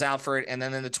 and then he was out for it. And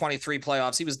then in the 23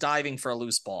 playoffs, he was diving for a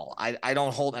loose ball. I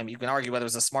don't hold him. You can argue whether it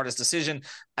was the smartest decision.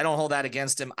 I don't hold that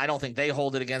against him. I don't think they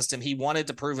hold it against him. He wanted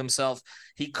to prove himself.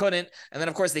 He couldn't. And then,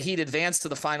 of course, the Heat advanced to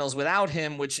the finals without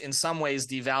him, which in some ways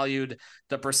devalued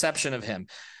the perception of him.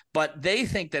 But they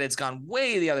think that it's gone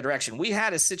way the other direction. We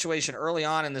had a situation early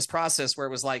on in this process where it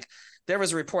was like, there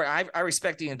was a report, I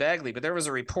respect Ian Bagley, but there was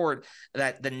a report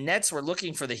that the Nets were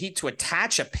looking for the Heat to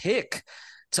attach a pick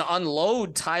to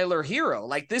unload Tyler Hero.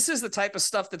 Like, this is the type of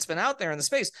stuff that's been out there in the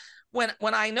space. When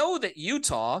I know that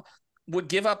Utah would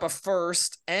give up a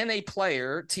first and a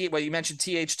player, you mentioned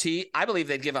THT, I believe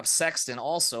they'd give up Sexton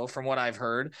also, from what I've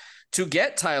heard, to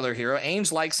get Tyler Hero.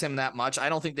 Ainge likes him that much. I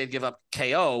don't think they'd give up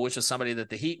KO, which is somebody that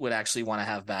the Heat would actually want to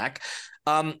have back.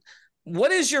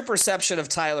 What is your perception of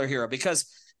Tyler Hero? Because,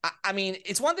 I mean,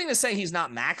 it's one thing to say he's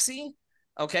not Maxey,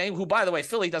 okay, who, by the way,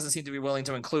 Philly doesn't seem to be willing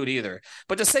to include either.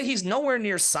 But to say he's nowhere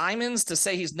near Simons, to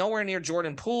say he's nowhere near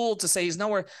Jordan Poole, to say he's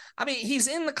nowhere – I mean, he's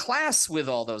in the class with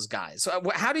all those guys. So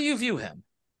how do you view him?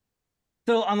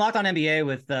 So on Locked On NBA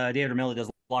with David Ramil, does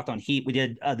Locked On Heat, we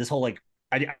did this whole like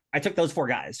I took those four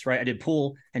guys, right? I did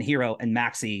Poole and Hero and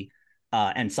Maxey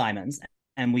and Simons,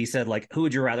 and we said, like, who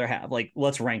would you rather have? Like,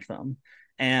 let's rank them.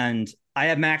 And I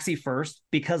have Maxey first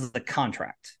because of the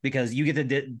contract, because you get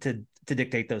to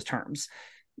dictate those terms.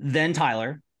 Then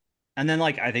Tyler, and then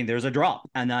like I think there's a drop,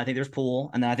 and then I think there's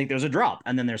Poole, and then I think there's a drop,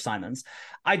 and then there's Simons.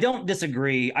 I don't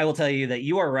disagree. I will tell you that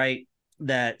you are right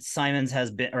that Simons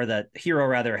has been, or that Hero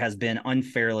rather has been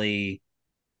unfairly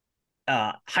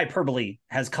hyperbole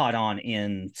has caught on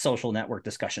in social network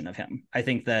discussion of him. I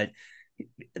think that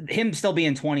him still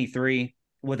being 23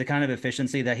 with the kind of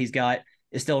efficiency that he's got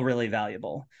is still really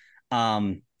valuable.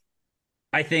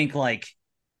 I think like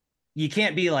you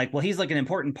can't be like, well, he's like an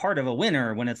important part of a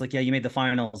winner when it's like, yeah, you made the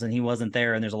finals and he wasn't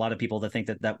there. And there's a lot of people that think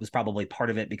that that was probably part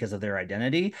of it because of their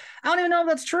identity. I don't even know if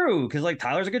that's true because like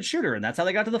Tyler's a good shooter and that's how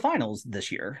they got to the finals this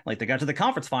year. Like they got to the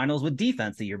conference finals with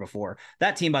defense the year before.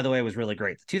 That team, by the way, was really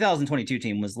great. The 2022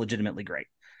 team was legitimately great.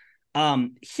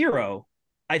 Hero,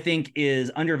 I think,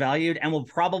 is undervalued and will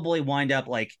probably wind up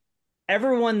like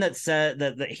everyone that said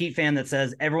that the Heat fan that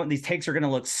says these takes are going to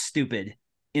look stupid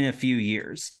in a few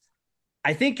years.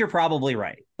 I think you're probably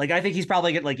right. Like, I think he's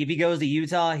probably like, if he goes to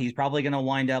Utah, he's probably going to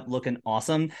wind up looking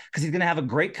awesome because he's going to have a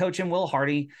great coach in Will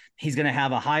Hardy. He's going to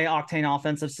have a high octane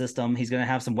offensive system. He's going to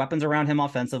have some weapons around him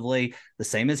offensively, the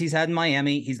same as he's had in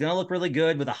Miami. He's going to look really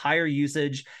good with a higher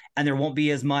usage and there won't be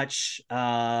as much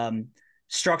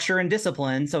structure and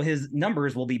discipline. So his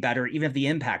numbers will be better, even if the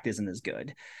impact isn't as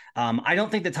good. I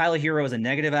don't think that Tyler Hero is a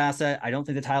negative asset. I don't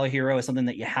think that Tyler Hero is something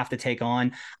that you have to take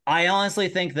on. I honestly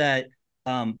think that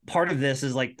part of this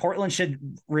is like Portland should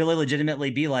really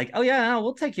legitimately be like, oh yeah, no,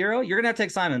 we'll take Hero. You're gonna have to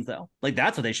take Simons though. Like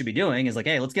that's what they should be doing is like,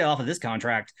 hey, let's get off of this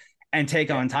contract and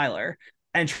take on Tyler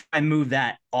and try and move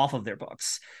that off of their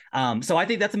books. So I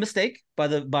think that's a mistake by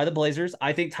the Blazers.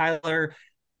 I think Tyler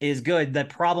is good. The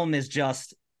problem is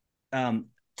just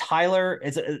Tyler.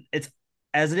 It's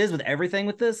as it is with everything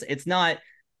with this. It's not.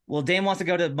 Well, Dame wants to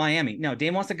go to Miami. No,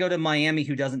 Dame wants to go to Miami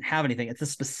who doesn't have anything. It's the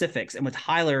specifics. And with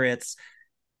Tyler, it's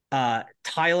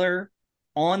Tyler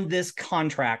on this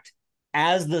contract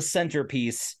as the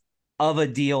centerpiece of a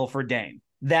deal for Dame.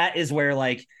 That is where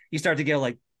like you start to go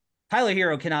like Tyler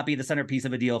Hero cannot be the centerpiece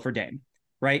of a deal for Dame,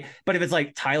 right? But if it's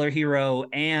like Tyler Hero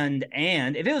and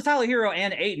if it was Tyler Hero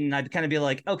and Ayton, I'd kind of be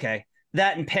like, okay,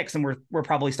 that and picks, and we're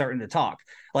probably starting to talk.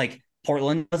 Like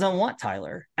Portland doesn't want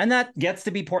Tyler, and that gets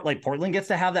to be Portland gets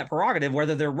to have that prerogative,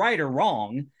 whether they're right or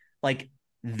wrong. Like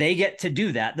they get to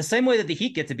do that the same way that the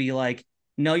Heat get to be like,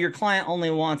 no, your client only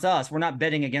wants us. We're not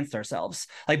betting against ourselves.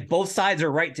 Like both sides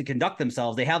are right to conduct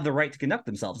themselves. They have the right to conduct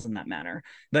themselves in that manner.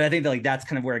 But I think that like that's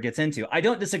kind of where it gets into. I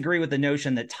don't disagree with the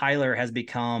notion that Tyler has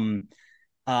become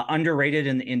underrated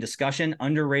in discussion,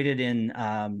 underrated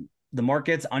in the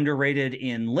markets, underrated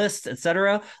in lists,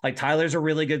 etc. Like Tyler's a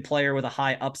really good player with a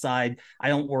high upside. I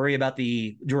don't worry about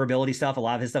the durability stuff. A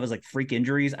lot of his stuff is like freak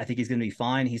injuries. I think he's going to be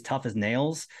fine. He's tough as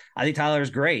nails. I think Tyler's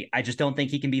great. I just don't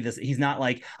think he can be this. He's not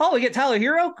like, oh, we get Tyler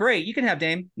Hero. Great. You can have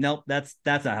Dame. Nope. That's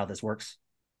not how this works.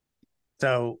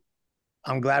 So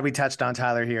I'm glad we touched on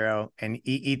Tyler Hero, and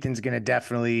Ethan's going to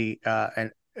definitely,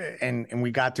 and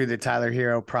we got through the Tyler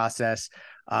Hero process.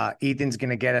 Ethan's going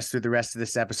to get us through the rest of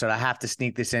this episode. I have to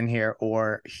sneak this in here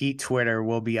or Heat Twitter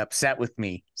will be upset with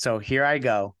me. So here I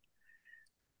go.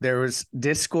 There was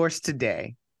discourse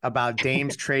today about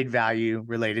Dame's trade value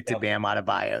related to Bam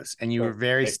Adebayo's, and you were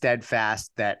very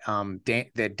steadfast that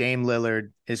that Dame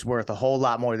Lillard is worth a whole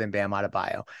lot more than Bam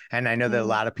Adebayo. And I know that a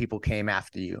lot of people came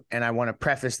after you. And I want to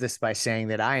preface this by saying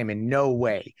that I am in no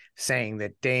way saying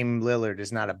that Dame Lillard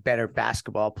is not a better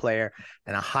basketball player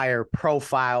and a higher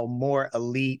profile, more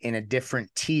elite in a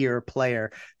different tier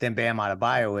player than Bam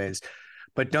Adebayo is.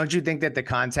 But don't you think that the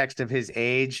context of his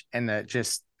age and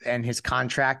and his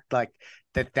contract, like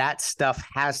that stuff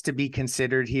has to be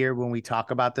considered here when we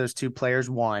talk about those two players,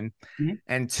 one,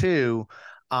 and two,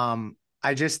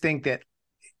 I just think that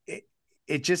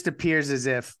it just appears as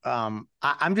if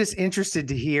I'm just interested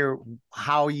to hear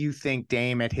how you think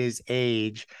Dame at his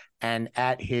age and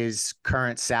at his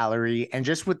current salary and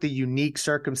just with the unique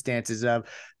circumstances of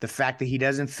the fact that he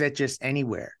doesn't fit just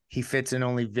anywhere. He fits in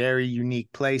only very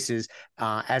unique places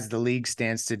as the league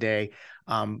stands today.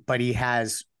 But he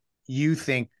has, you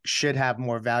think, should have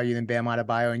more value than Bam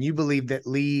Adebayo. And you believe that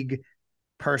league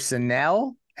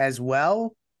personnel as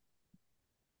well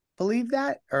believe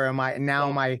that? Or am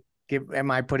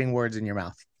I putting words in your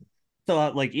mouth? So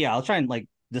I'll try and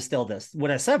distill this.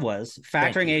 What I said was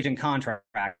factoring age and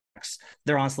contracts,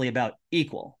 they're honestly about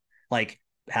equal. Like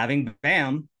having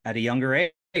Bam at a younger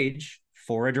age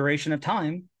for a duration of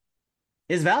time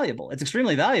is valuable. It's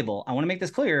extremely valuable. I want to make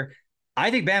this clear. I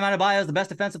think Bam Adebayo is the best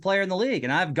defensive player in the league.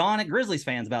 And I've gone at Grizzlies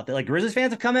fans about that. Like Grizzlies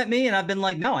fans have come at me and I've been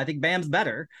like, no, I think Bam's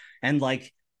better. And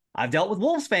I've dealt with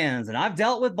Wolves fans and I've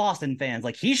dealt with Boston fans.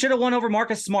 Like he should have won over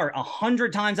Marcus Smart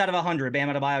 100 times out of 100. Bam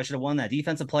Adebayo should have won that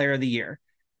defensive player of the year.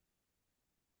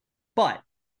 But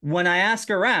when I ask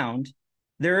around,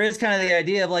 there is kind of the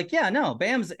idea of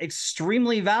Bam's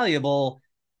extremely valuable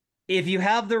if you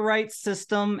have the right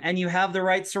system and you have the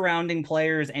right surrounding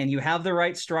players and you have the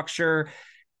right structure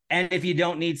and if you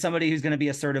don't need somebody who's going to be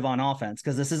assertive on offense,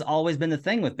 because this has always been the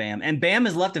thing with Bam. And Bam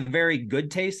has left a very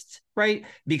good taste, right?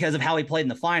 Because of how he played in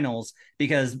the finals,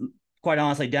 because quite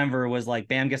honestly, Denver was like,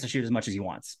 Bam gets to shoot as much as he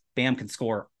wants. Bam can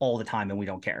score all the time and we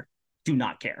don't care. Do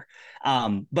not care.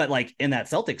 But like in that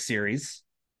Celtics series,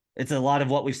 it's a lot of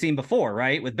what we've seen before,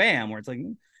 right? With Bam, where it's like,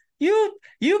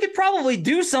 you could probably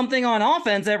do something on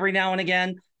offense every now and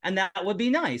again, and that would be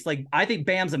nice. Like, I think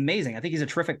Bam's amazing. I think he's a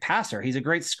terrific passer. He's a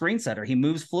great screen setter. He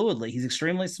moves fluidly. He's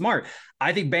extremely smart.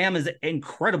 I think Bam is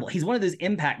incredible. He's one of those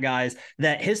impact guys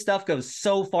that his stuff goes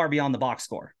so far beyond the box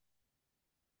score.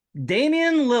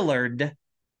 Damian Lillard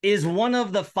is one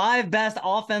of the 5 best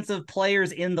offensive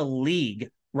players in the league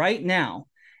right now.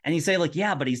 And you say, like,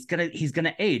 yeah, but he's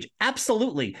gonna age.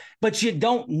 Absolutely. But you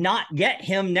don't not get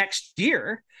him next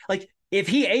year. Like, if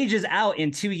he ages out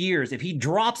in 2 years, if he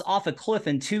drops off a cliff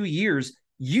in 2 years,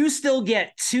 you still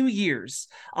get 2 years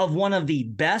of one of the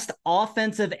best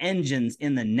offensive engines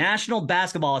in the National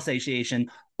Basketball Association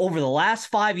over the last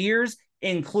 5 years,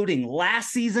 including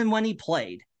last season when he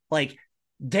played. Like,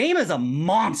 Dame is a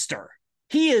monster.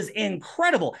 He is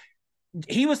incredible.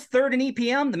 He was 3rd in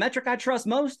EPM, the metric I trust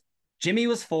most. Jimmy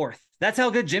was 4th. That's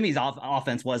how good Jimmy's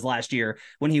offense was last year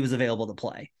when he was available to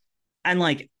play. And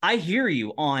like, I hear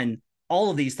you on all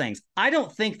of these things. I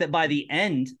don't think that by the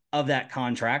end of that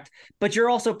contract, but you're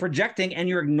also projecting and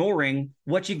you're ignoring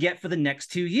what you get for the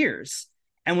next 2 years.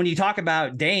 And when you talk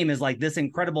about Dame as like this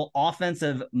incredible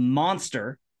offensive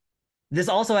monster, this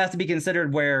also has to be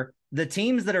considered where the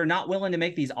teams that are not willing to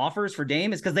make these offers for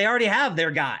Dame is because they already have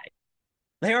their guy.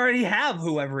 They already have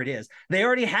whoever it is. They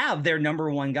already have their number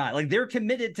one guy. Like, they're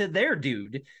committed to their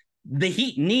dude. The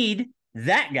Heat need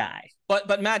that guy.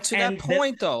 But Matt, to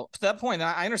that point,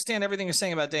 I understand everything you're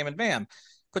saying about Dame and Bam,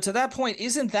 but to that point,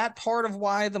 isn't that part of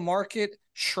why the market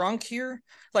shrunk here?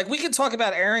 Like, we could talk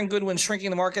about Aaron Goodwin shrinking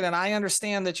the market, and I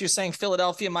understand that you're saying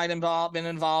Philadelphia might have been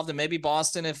involved, and maybe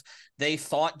Boston, if they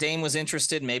thought Dame was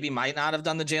interested, maybe might not have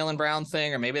done the Jaylen Brown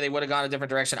thing, or maybe they would have gone a different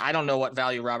direction. I don't know what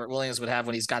value Robert Williams would have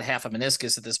when he's got half a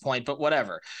meniscus at this point, but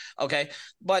whatever. Okay.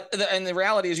 But the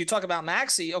reality is, you talk about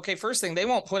Maxey. Okay. First thing, they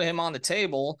won't put him on the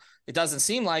table. It doesn't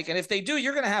seem like. And if they do,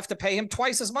 you're going to have to pay him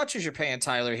twice as much as you're paying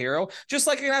Tyler Hero, just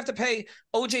like you're going to have to pay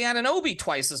OJ Anunoby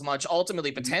twice as much,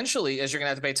 ultimately, potentially, as you're going to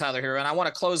have to pay Tyler Hero. And I want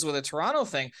to close with a Toronto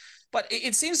thing. But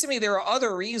it seems to me there are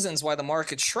other reasons why the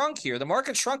market shrunk here. The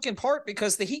market shrunk in part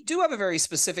because the Heat do have a very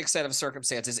specific set of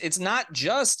circumstances. It's not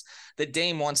just that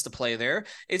Dame wants to play there.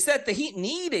 It's that the Heat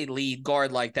need a lead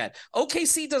guard like that.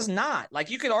 OKC does not. Like,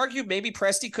 you could argue maybe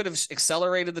Presti could have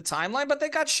accelerated the timeline, but they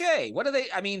got Shea. What do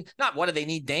they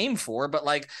need Dame for? But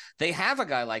like, they have a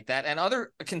guy like that. And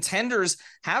other contenders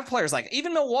have players like,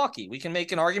 even Milwaukee. We can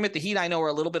make an argument. The Heat, I know, are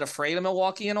a little bit afraid of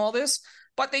Milwaukee and all this,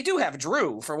 but they do have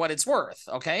Drew for what it's worth.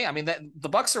 Okay. I mean, the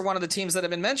Bucks are one of the teams that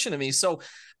have been mentioned to me. So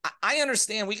I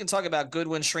understand we can talk about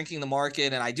Goodwin shrinking the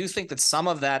market. And I do think that some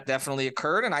of that definitely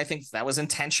occurred. And I think that was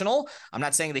intentional. I'm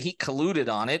not saying the Heat colluded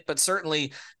on it, but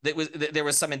certainly there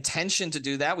was some intention to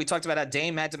do that. We talked about how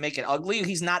Dame had to make it ugly.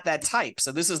 He's not that type.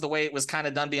 So this is the way it was kind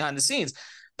of done behind the scenes.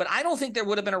 But I don't think there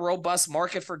would have been a robust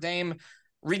market for Dame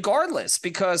regardless,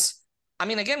 because I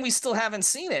mean, again, we still haven't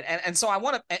seen it. And so I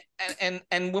want to,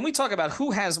 and when we talk about who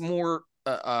has more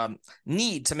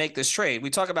need to make this trade,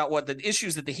 we talk about what the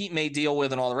issues that the Heat may deal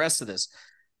with and all the rest of this.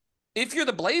 If you're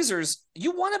the Blazers,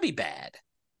 you want to be bad.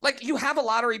 Like, you have a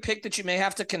lottery pick that you may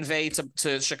have to convey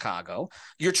to Chicago.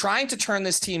 You're trying to turn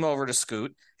this team over to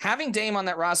Scoot. Having Dame on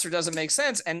that roster doesn't make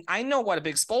sense. And I know what a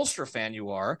big Spoelstra fan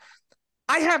you are.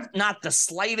 I have not the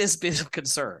slightest bit of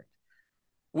concern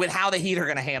with how the Heat are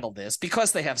going to handle this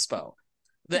because they have Spo.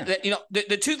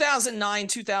 The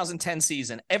 2009-2010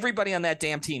 season, everybody on that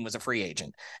damn team was a free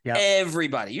agent. Yep.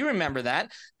 Everybody. You remember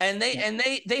that. And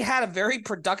they had a very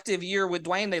productive year with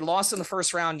Dwayne. They lost in the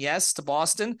first round, yes, to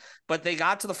Boston, but they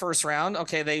got to the first round.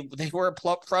 Okay, they were a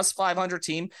plus 500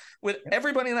 team with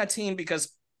everybody on that team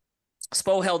because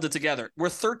Spo held it together. We're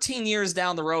 13 years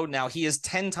down the road now. He is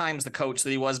 10 times the coach that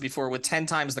he was before, with 10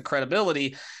 times the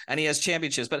credibility, and he has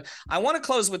championships. But I want to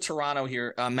close with Toronto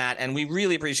here, Matt, and we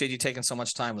really appreciate you taking so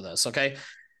much time with us, okay?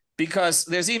 Because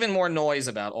there's even more noise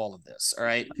about all of this, all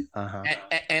right? Uh-huh.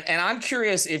 And I'm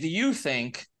curious if you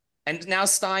think, and now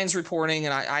Stein's reporting,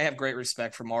 and I have great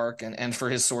respect for Mark and for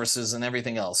his sources and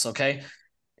everything else, okay?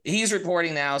 He's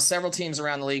reporting now several teams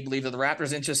around the league believe that the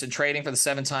Raptors' interest in trading for the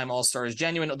 7-time All-Star is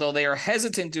genuine, although they are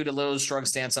hesitant due to Lillard's strong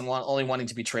stance on only wanting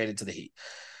to be traded to the Heat.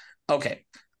 Okay.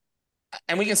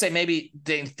 And we can say maybe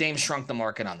Dame shrunk the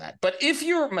market on that. But if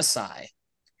you're Masai,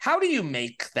 how do you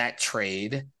make that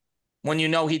trade when you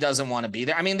know he doesn't want to be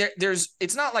there. I mean,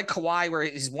 it's not like Kawhi where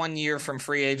he's 1 year from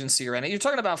free agency or anything. You're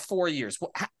talking about 4 years.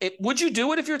 Would you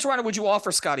do it if you're Toronto? Would you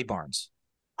offer Scotty Barnes?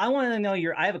 I want to know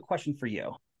I have a question for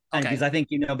you. Okay. Because I think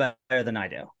you know better than I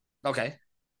do. Okay.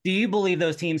 Do you believe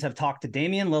those teams have talked to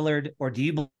Damian Lillard, or do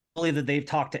you believe that they've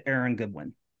talked to Aaron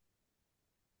Goodwin?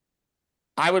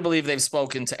 I would believe they've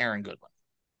spoken to Aaron Goodwin.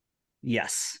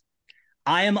 Yes.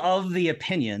 I am of the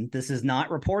opinion, this is not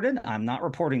reported. I'm not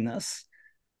reporting this.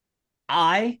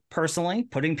 I personally,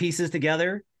 putting pieces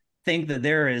together, think that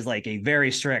there is like a very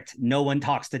strict no one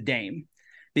talks to Dame,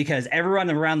 because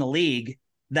everyone around the league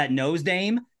that knows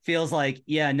Dame feels like,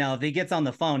 yeah, no, if he gets on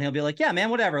the phone, he'll be like, yeah, man,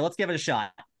 whatever, let's give it a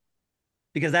shot.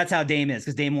 Because that's how Dame is,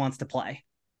 because Dame wants to play,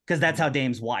 because that's how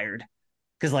Dame's wired.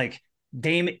 Because like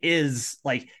Dame is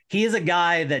like, he is a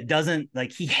guy that doesn't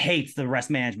like, he hates the rest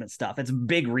management stuff. It's a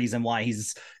big reason why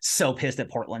he's so pissed at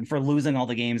Portland for losing all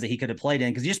the games that he could have played in,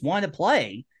 because he just wanted to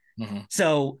play. Mm-hmm.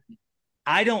 So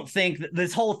I don't think that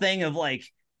this whole thing of like,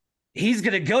 he's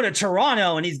going to go to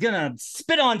Toronto and he's going to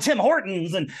spit on Tim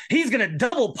Hortons and he's going to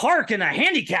double park in a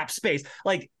handicap space.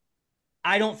 Like,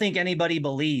 I don't think anybody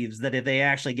believes that if they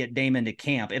actually get Dame into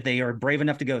camp, if they are brave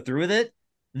enough to go through with it,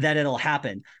 that it'll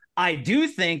happen. I do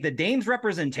think that Dame's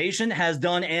representation has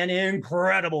done an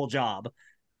incredible job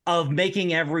of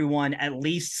making everyone at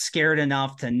least scared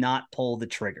enough to not pull the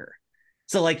trigger.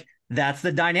 So like, that's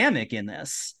the dynamic in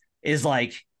this. Is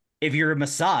like, if you're a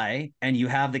Masai and you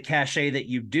have the cachet that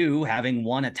you do, having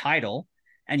won a title,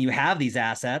 and you have these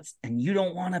assets, and you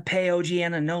don't want to pay OG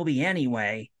Anunoby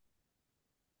anyway,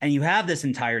 and you have this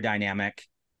entire dynamic,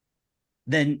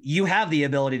 then you have the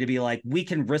ability to be like, we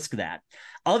can risk that.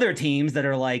 Other teams that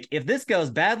are like, if this goes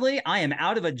badly, I am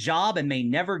out of a job and may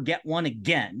never get one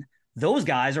again. Those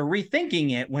guys are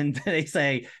rethinking it when they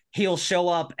say he'll show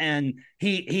up and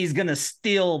he's going to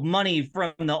steal money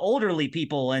from the elderly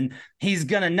people and he's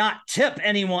going to not tip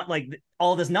anyone, like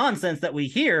all this nonsense that we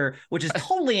hear, which is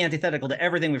totally antithetical to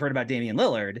everything we've heard about Damian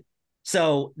Lillard.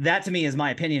 So that to me is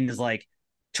my opinion, is like,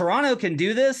 Toronto can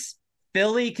do this.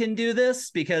 Philly can do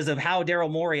this because of how Daryl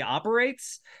Morey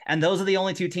operates. And those are the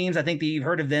only two teams I think that you've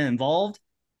heard of them involved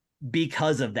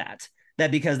because of that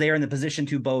because they are in the position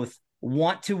to both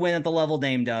want to win at the level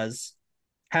Dame does,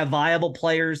 have viable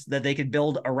players that they could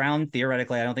build around.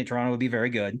 Theoretically, I don't think Toronto would be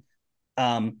very good.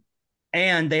 And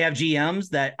they have GMs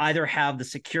that either have the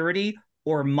security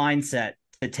or mindset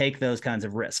to take those kinds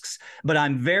of risks. But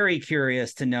I'm very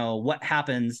curious to know what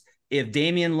happens if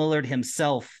Damian Lillard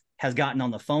himself has gotten on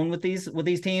the phone with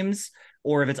these teams,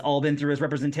 or if it's all been through his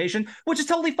representation, which is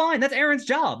totally fine. That's Aaron's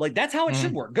job. Like, that's how it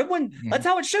should work. Goodwin, that's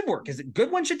how it should work, is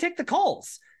Goodwin should take the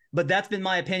calls. But that's been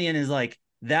my opinion, is like,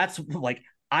 that's like,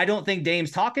 I don't think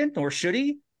Dame's talking, nor should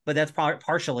he, but that's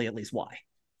partially at least why.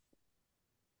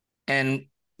 And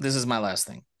this is my last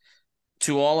thing.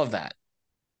 To all of that,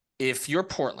 if you're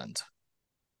Portland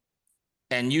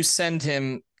and you send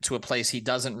him to a place he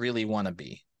doesn't really want to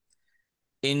be,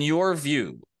 in your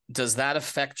view, does that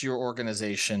affect your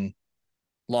organization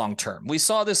long term? We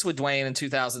saw this with Dwayne in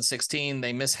 2016.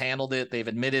 They mishandled it. They've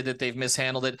admitted that they've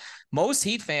mishandled it. Most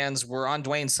Heat fans were on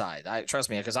Dwayne's side. Trust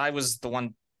me, because I was the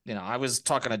one, I was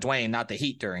talking to Dwayne, not the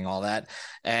Heat, during all that.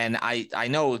 And I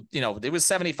know, it was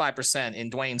 75% in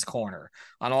Dwayne's corner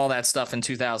on all that stuff in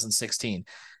 2016.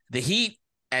 The Heat,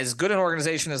 as good an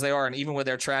organization as they are, and even with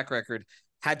their track record,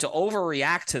 had to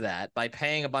overreact to that by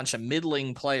paying a bunch of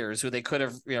middling players who they could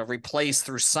have, replaced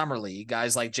through summer league,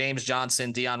 guys like James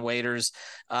Johnson, Dion Waiters,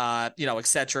 et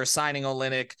cetera, signing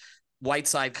Olynyk,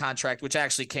 Whiteside contract, which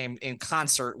actually came in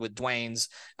concert with Dwayne's,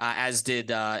 as did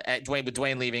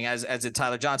Dwayne leaving, as did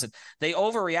Tyler Johnson. They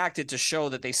overreacted to show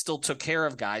that they still took care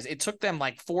of guys. It took them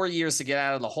like 4 years to get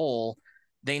out of the hole.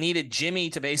 They needed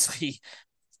Jimmy to basically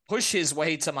push his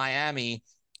way to Miami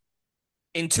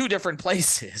in two different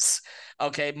places.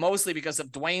 Okay. Mostly because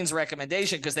of Dwayne's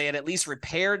recommendation, because they had at least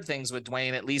repaired things with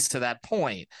Dwayne, at least to that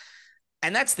point.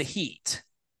 And that's the Heat,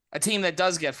 a team that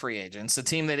does get free agents, a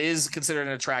team that is considered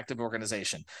an attractive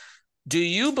organization. Do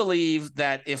you believe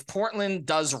that if Portland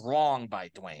does wrong by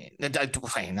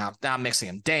Dwayne, now I'm mixing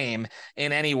him, Dame,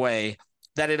 in any way,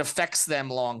 that it affects them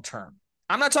long term?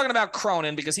 I'm not talking about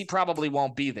Cronin, because he probably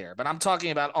won't be there, but I'm talking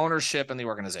about ownership and the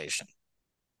organization.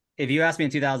 If you asked me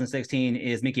in 2016,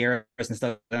 is Mickey Arison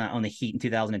still going to own the Heat in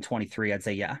 2023? I'd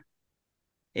say yeah.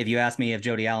 If you ask me if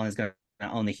Jody Allen is going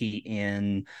to own the Heat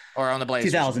or on the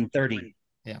Blazers 2030,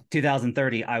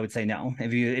 2030, I would say no.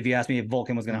 If you ask me if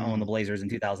Vulcan was going to own the Blazers in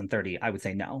 2030, I would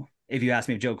say no. If you ask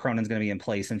me if Joe Cronin's going to be in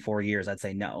place in 4 years, I'd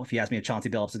say no. If you ask me if Chauncey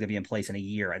Billups is going to be in place in a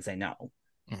year, I'd say no.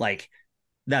 Like,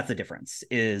 that's the difference,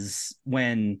 is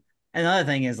when And another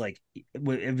thing is like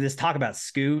this talk about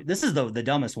Scoot. This is the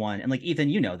dumbest one. And like Ethan,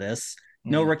 you know this.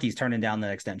 No rookie's turning down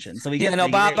the extension. So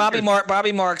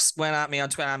Bobby Marks went at me on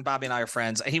Twitter. And Bobby and I are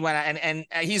friends. He went at, and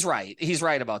he's right. He's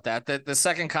right about that. The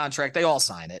second contract, they all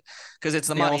sign it because it's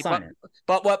the money.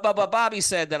 But what Bobby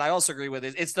said that I also agree with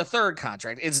is it's the third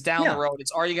contract. It's down the road.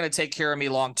 It's, are you going to take care of me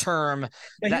long term?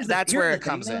 That's where it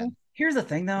comes in. Here's the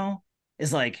thing though,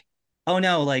 is like, oh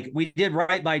no, like we did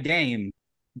right by Dame,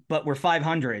 but we're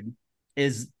 500.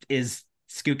 Is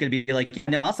Scoot going to be like,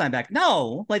 no, I'll sign back?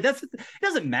 No, like it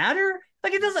doesn't matter.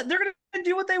 Like it doesn't. They're gonna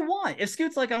do what they want. If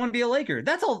Scoot's like, I want to be a Laker,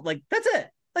 that's all. Like that's it.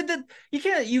 Like that.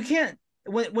 You can't.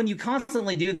 When you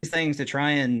constantly do these things to try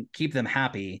and keep them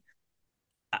happy,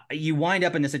 you wind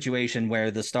up in a situation where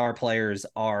the star players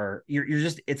are. You're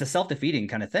just. It's a self-defeating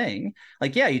kind of thing.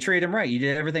 Like yeah, you treated him right. You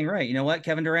did everything right. You know what?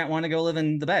 Kevin Durant wanted to go live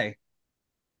in the Bay.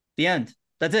 The end.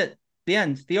 That's it. The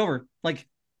end. The over. Like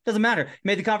doesn't matter.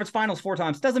 Made the conference finals 4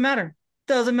 times. Doesn't matter.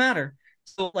 Doesn't matter.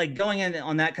 So like going in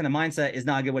on that kind of mindset is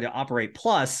not a good way to operate.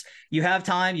 Plus you have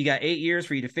time. You got 8 years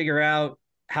for you to figure out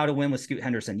how to win with Scoot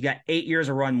Henderson. You got 8 years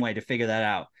of runway to figure that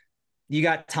out. You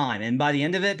got time. And by the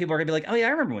end of it, people are gonna be like, oh yeah, I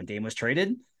remember when Dame was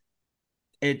traded.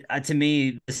 It to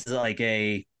me, this is like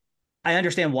I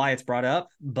understand why it's brought up,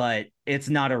 but it's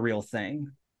not a real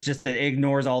thing. Just that it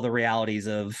ignores all the realities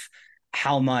of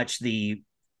how much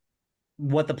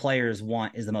what the players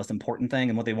want is the most important thing.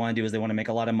 And what they want to do is they want to make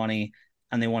a lot of money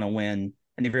and they want to win.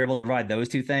 And if you're able to provide those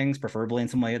two things, preferably in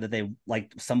some way that they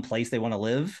like some place they want to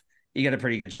live, you get a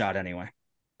pretty good shot anyway.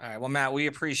 All right. Well, Matt, we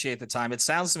appreciate the time. It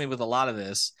sounds to me with a lot of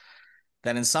this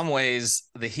that in some ways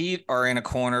the Heat are in a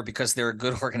corner because they're a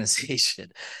good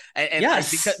organization. And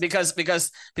yes. because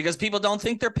people don't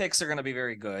think their picks are going to be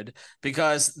very good,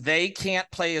 because they can't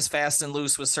play as fast and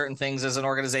loose with certain things as an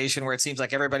organization where it seems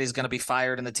like everybody's going to be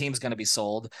fired and the team's going to be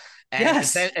sold. And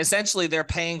essentially they're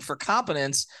paying for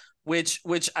competence, which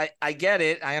I get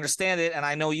it. I understand it. And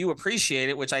I know you appreciate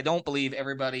it, which I don't believe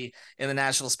everybody in the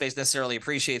national space necessarily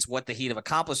appreciates what the Heat have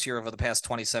accomplished here over the past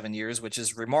 27 years, which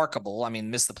is remarkable. I mean,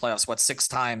 missed the playoffs, 6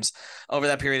 times over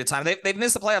that period of time. They've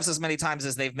missed the playoffs as many times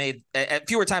as they've made, at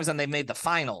fewer times than they've made the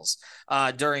finals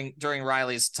during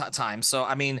Riley's time. So,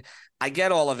 I mean, I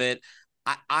get all of it.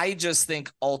 I just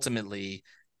think ultimately,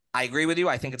 I agree with you.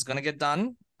 I think it's going to get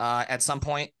done at some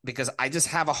point, because I just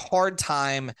have a hard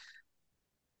time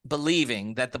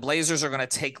believing that the Blazers are going to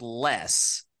take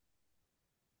less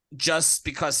just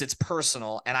because it's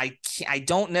personal. And I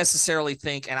don't necessarily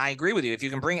think, and I agree with you, if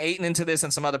you can bring Ayton into this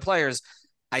and some other players,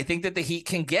 I think that the Heat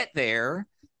can get there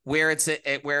where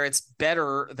it's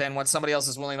better than what somebody else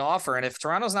is willing to offer. And if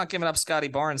Toronto's not giving up Scotty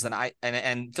Barnes, then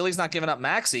and Philly's not giving up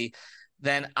Maxey,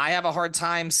 then I have a hard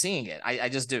time seeing it. I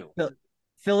just do.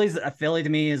 Philly to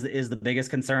me is the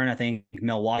biggest concern. I think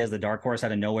Milwaukee is the dark horse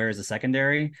out of nowhere as a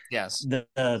secondary. Yes.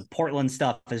 The Portland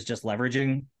stuff is just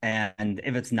leveraging. And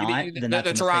if it's not, then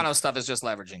the Toronto stuff is just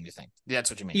leveraging, you think?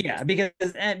 That's what you mean. Yeah, because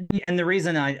and the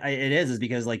reason it is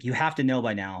because like you have to know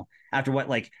by now after what,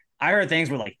 like I heard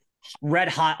things were like red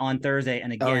hot on Thursday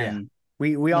and again. Oh, yeah.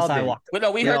 We all did.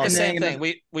 No, we heard the same thing.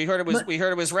 We heard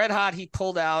it was red hot. He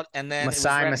pulled out, and then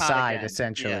Masai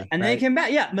essentially, yeah. And right? They came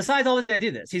back. Yeah, Masai's always going to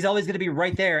do this. He's always going to be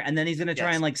right there, and then he's going to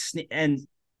try and like and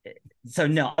so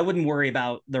no, I wouldn't worry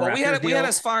about the. Well, we had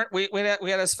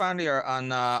Esfandiar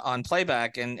on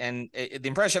playback, and the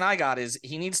impression I got is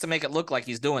he needs to make it look like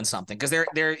he's doing something, because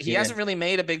he hasn't really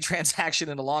made a big transaction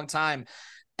in a long time.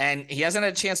 And he hasn't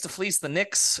had a chance to fleece the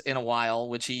Knicks in a while,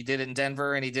 which he did in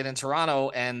Denver and he did in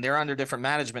Toronto, and they're under different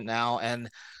management now.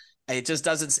 And it just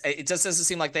doesn't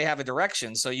seem like they have a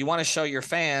direction. So you want to show your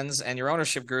fans and your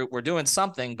ownership group, we're doing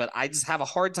something, but I just have a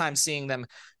hard time seeing them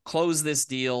close this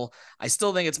deal. I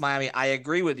still think it's Miami. I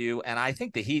agree with you. And I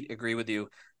think the Heat agree with you.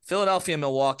 Philadelphia and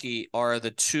Milwaukee are the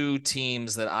 2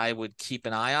 teams that I would keep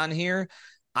an eye on here.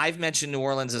 I've mentioned New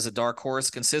Orleans as a dark horse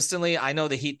consistently. I know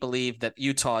the Heat believe that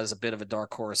Utah is a bit of a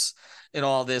dark horse in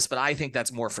all this, but I think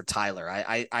that's more for Tyler.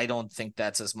 I don't think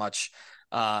that's as much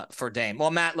for Dame.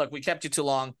 Well, Matt, look, we kept you too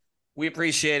long. We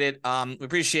appreciate it. We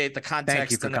appreciate the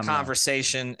context and the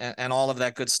conversation and all of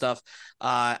that good stuff.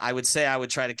 I would say I would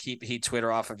try to keep Heat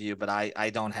Twitter off of you, but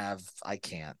I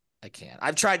can't.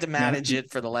 I've tried to manage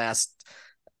it for the last,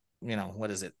 what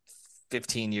is it?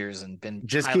 15 years and been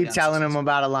just keep telling them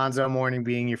about Alonzo Mourning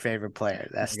being your favorite player.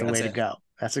 That's the way to go.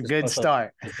 That's a good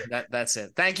start. That's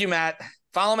it. Thank you, Matt.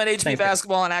 Follow him at HB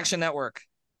Basketball on Action Network.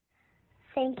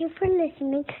 Thank you for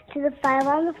listening to the 5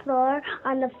 on the Floor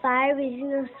on the 5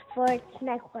 Regional Sports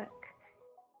Network.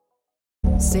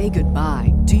 Say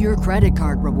goodbye to your credit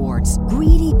card rewards.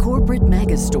 Greedy corporate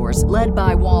mega stores, led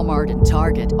by Walmart and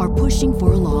Target, are pushing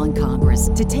for a law in Congress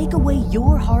to take away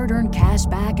your hard-earned cash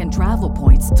back and travel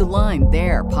points to line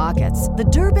their pockets. The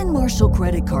Durbin-Marshall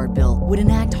credit card bill would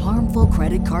enact harmful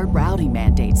credit card routing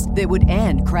mandates that would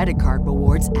end credit card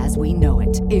rewards as we know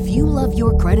it. If you love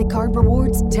your credit card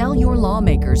rewards, tell your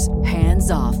lawmakers,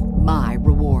 hands off my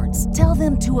rewards. Tell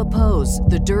them to oppose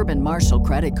the Durbin-Marshall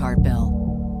credit card bill.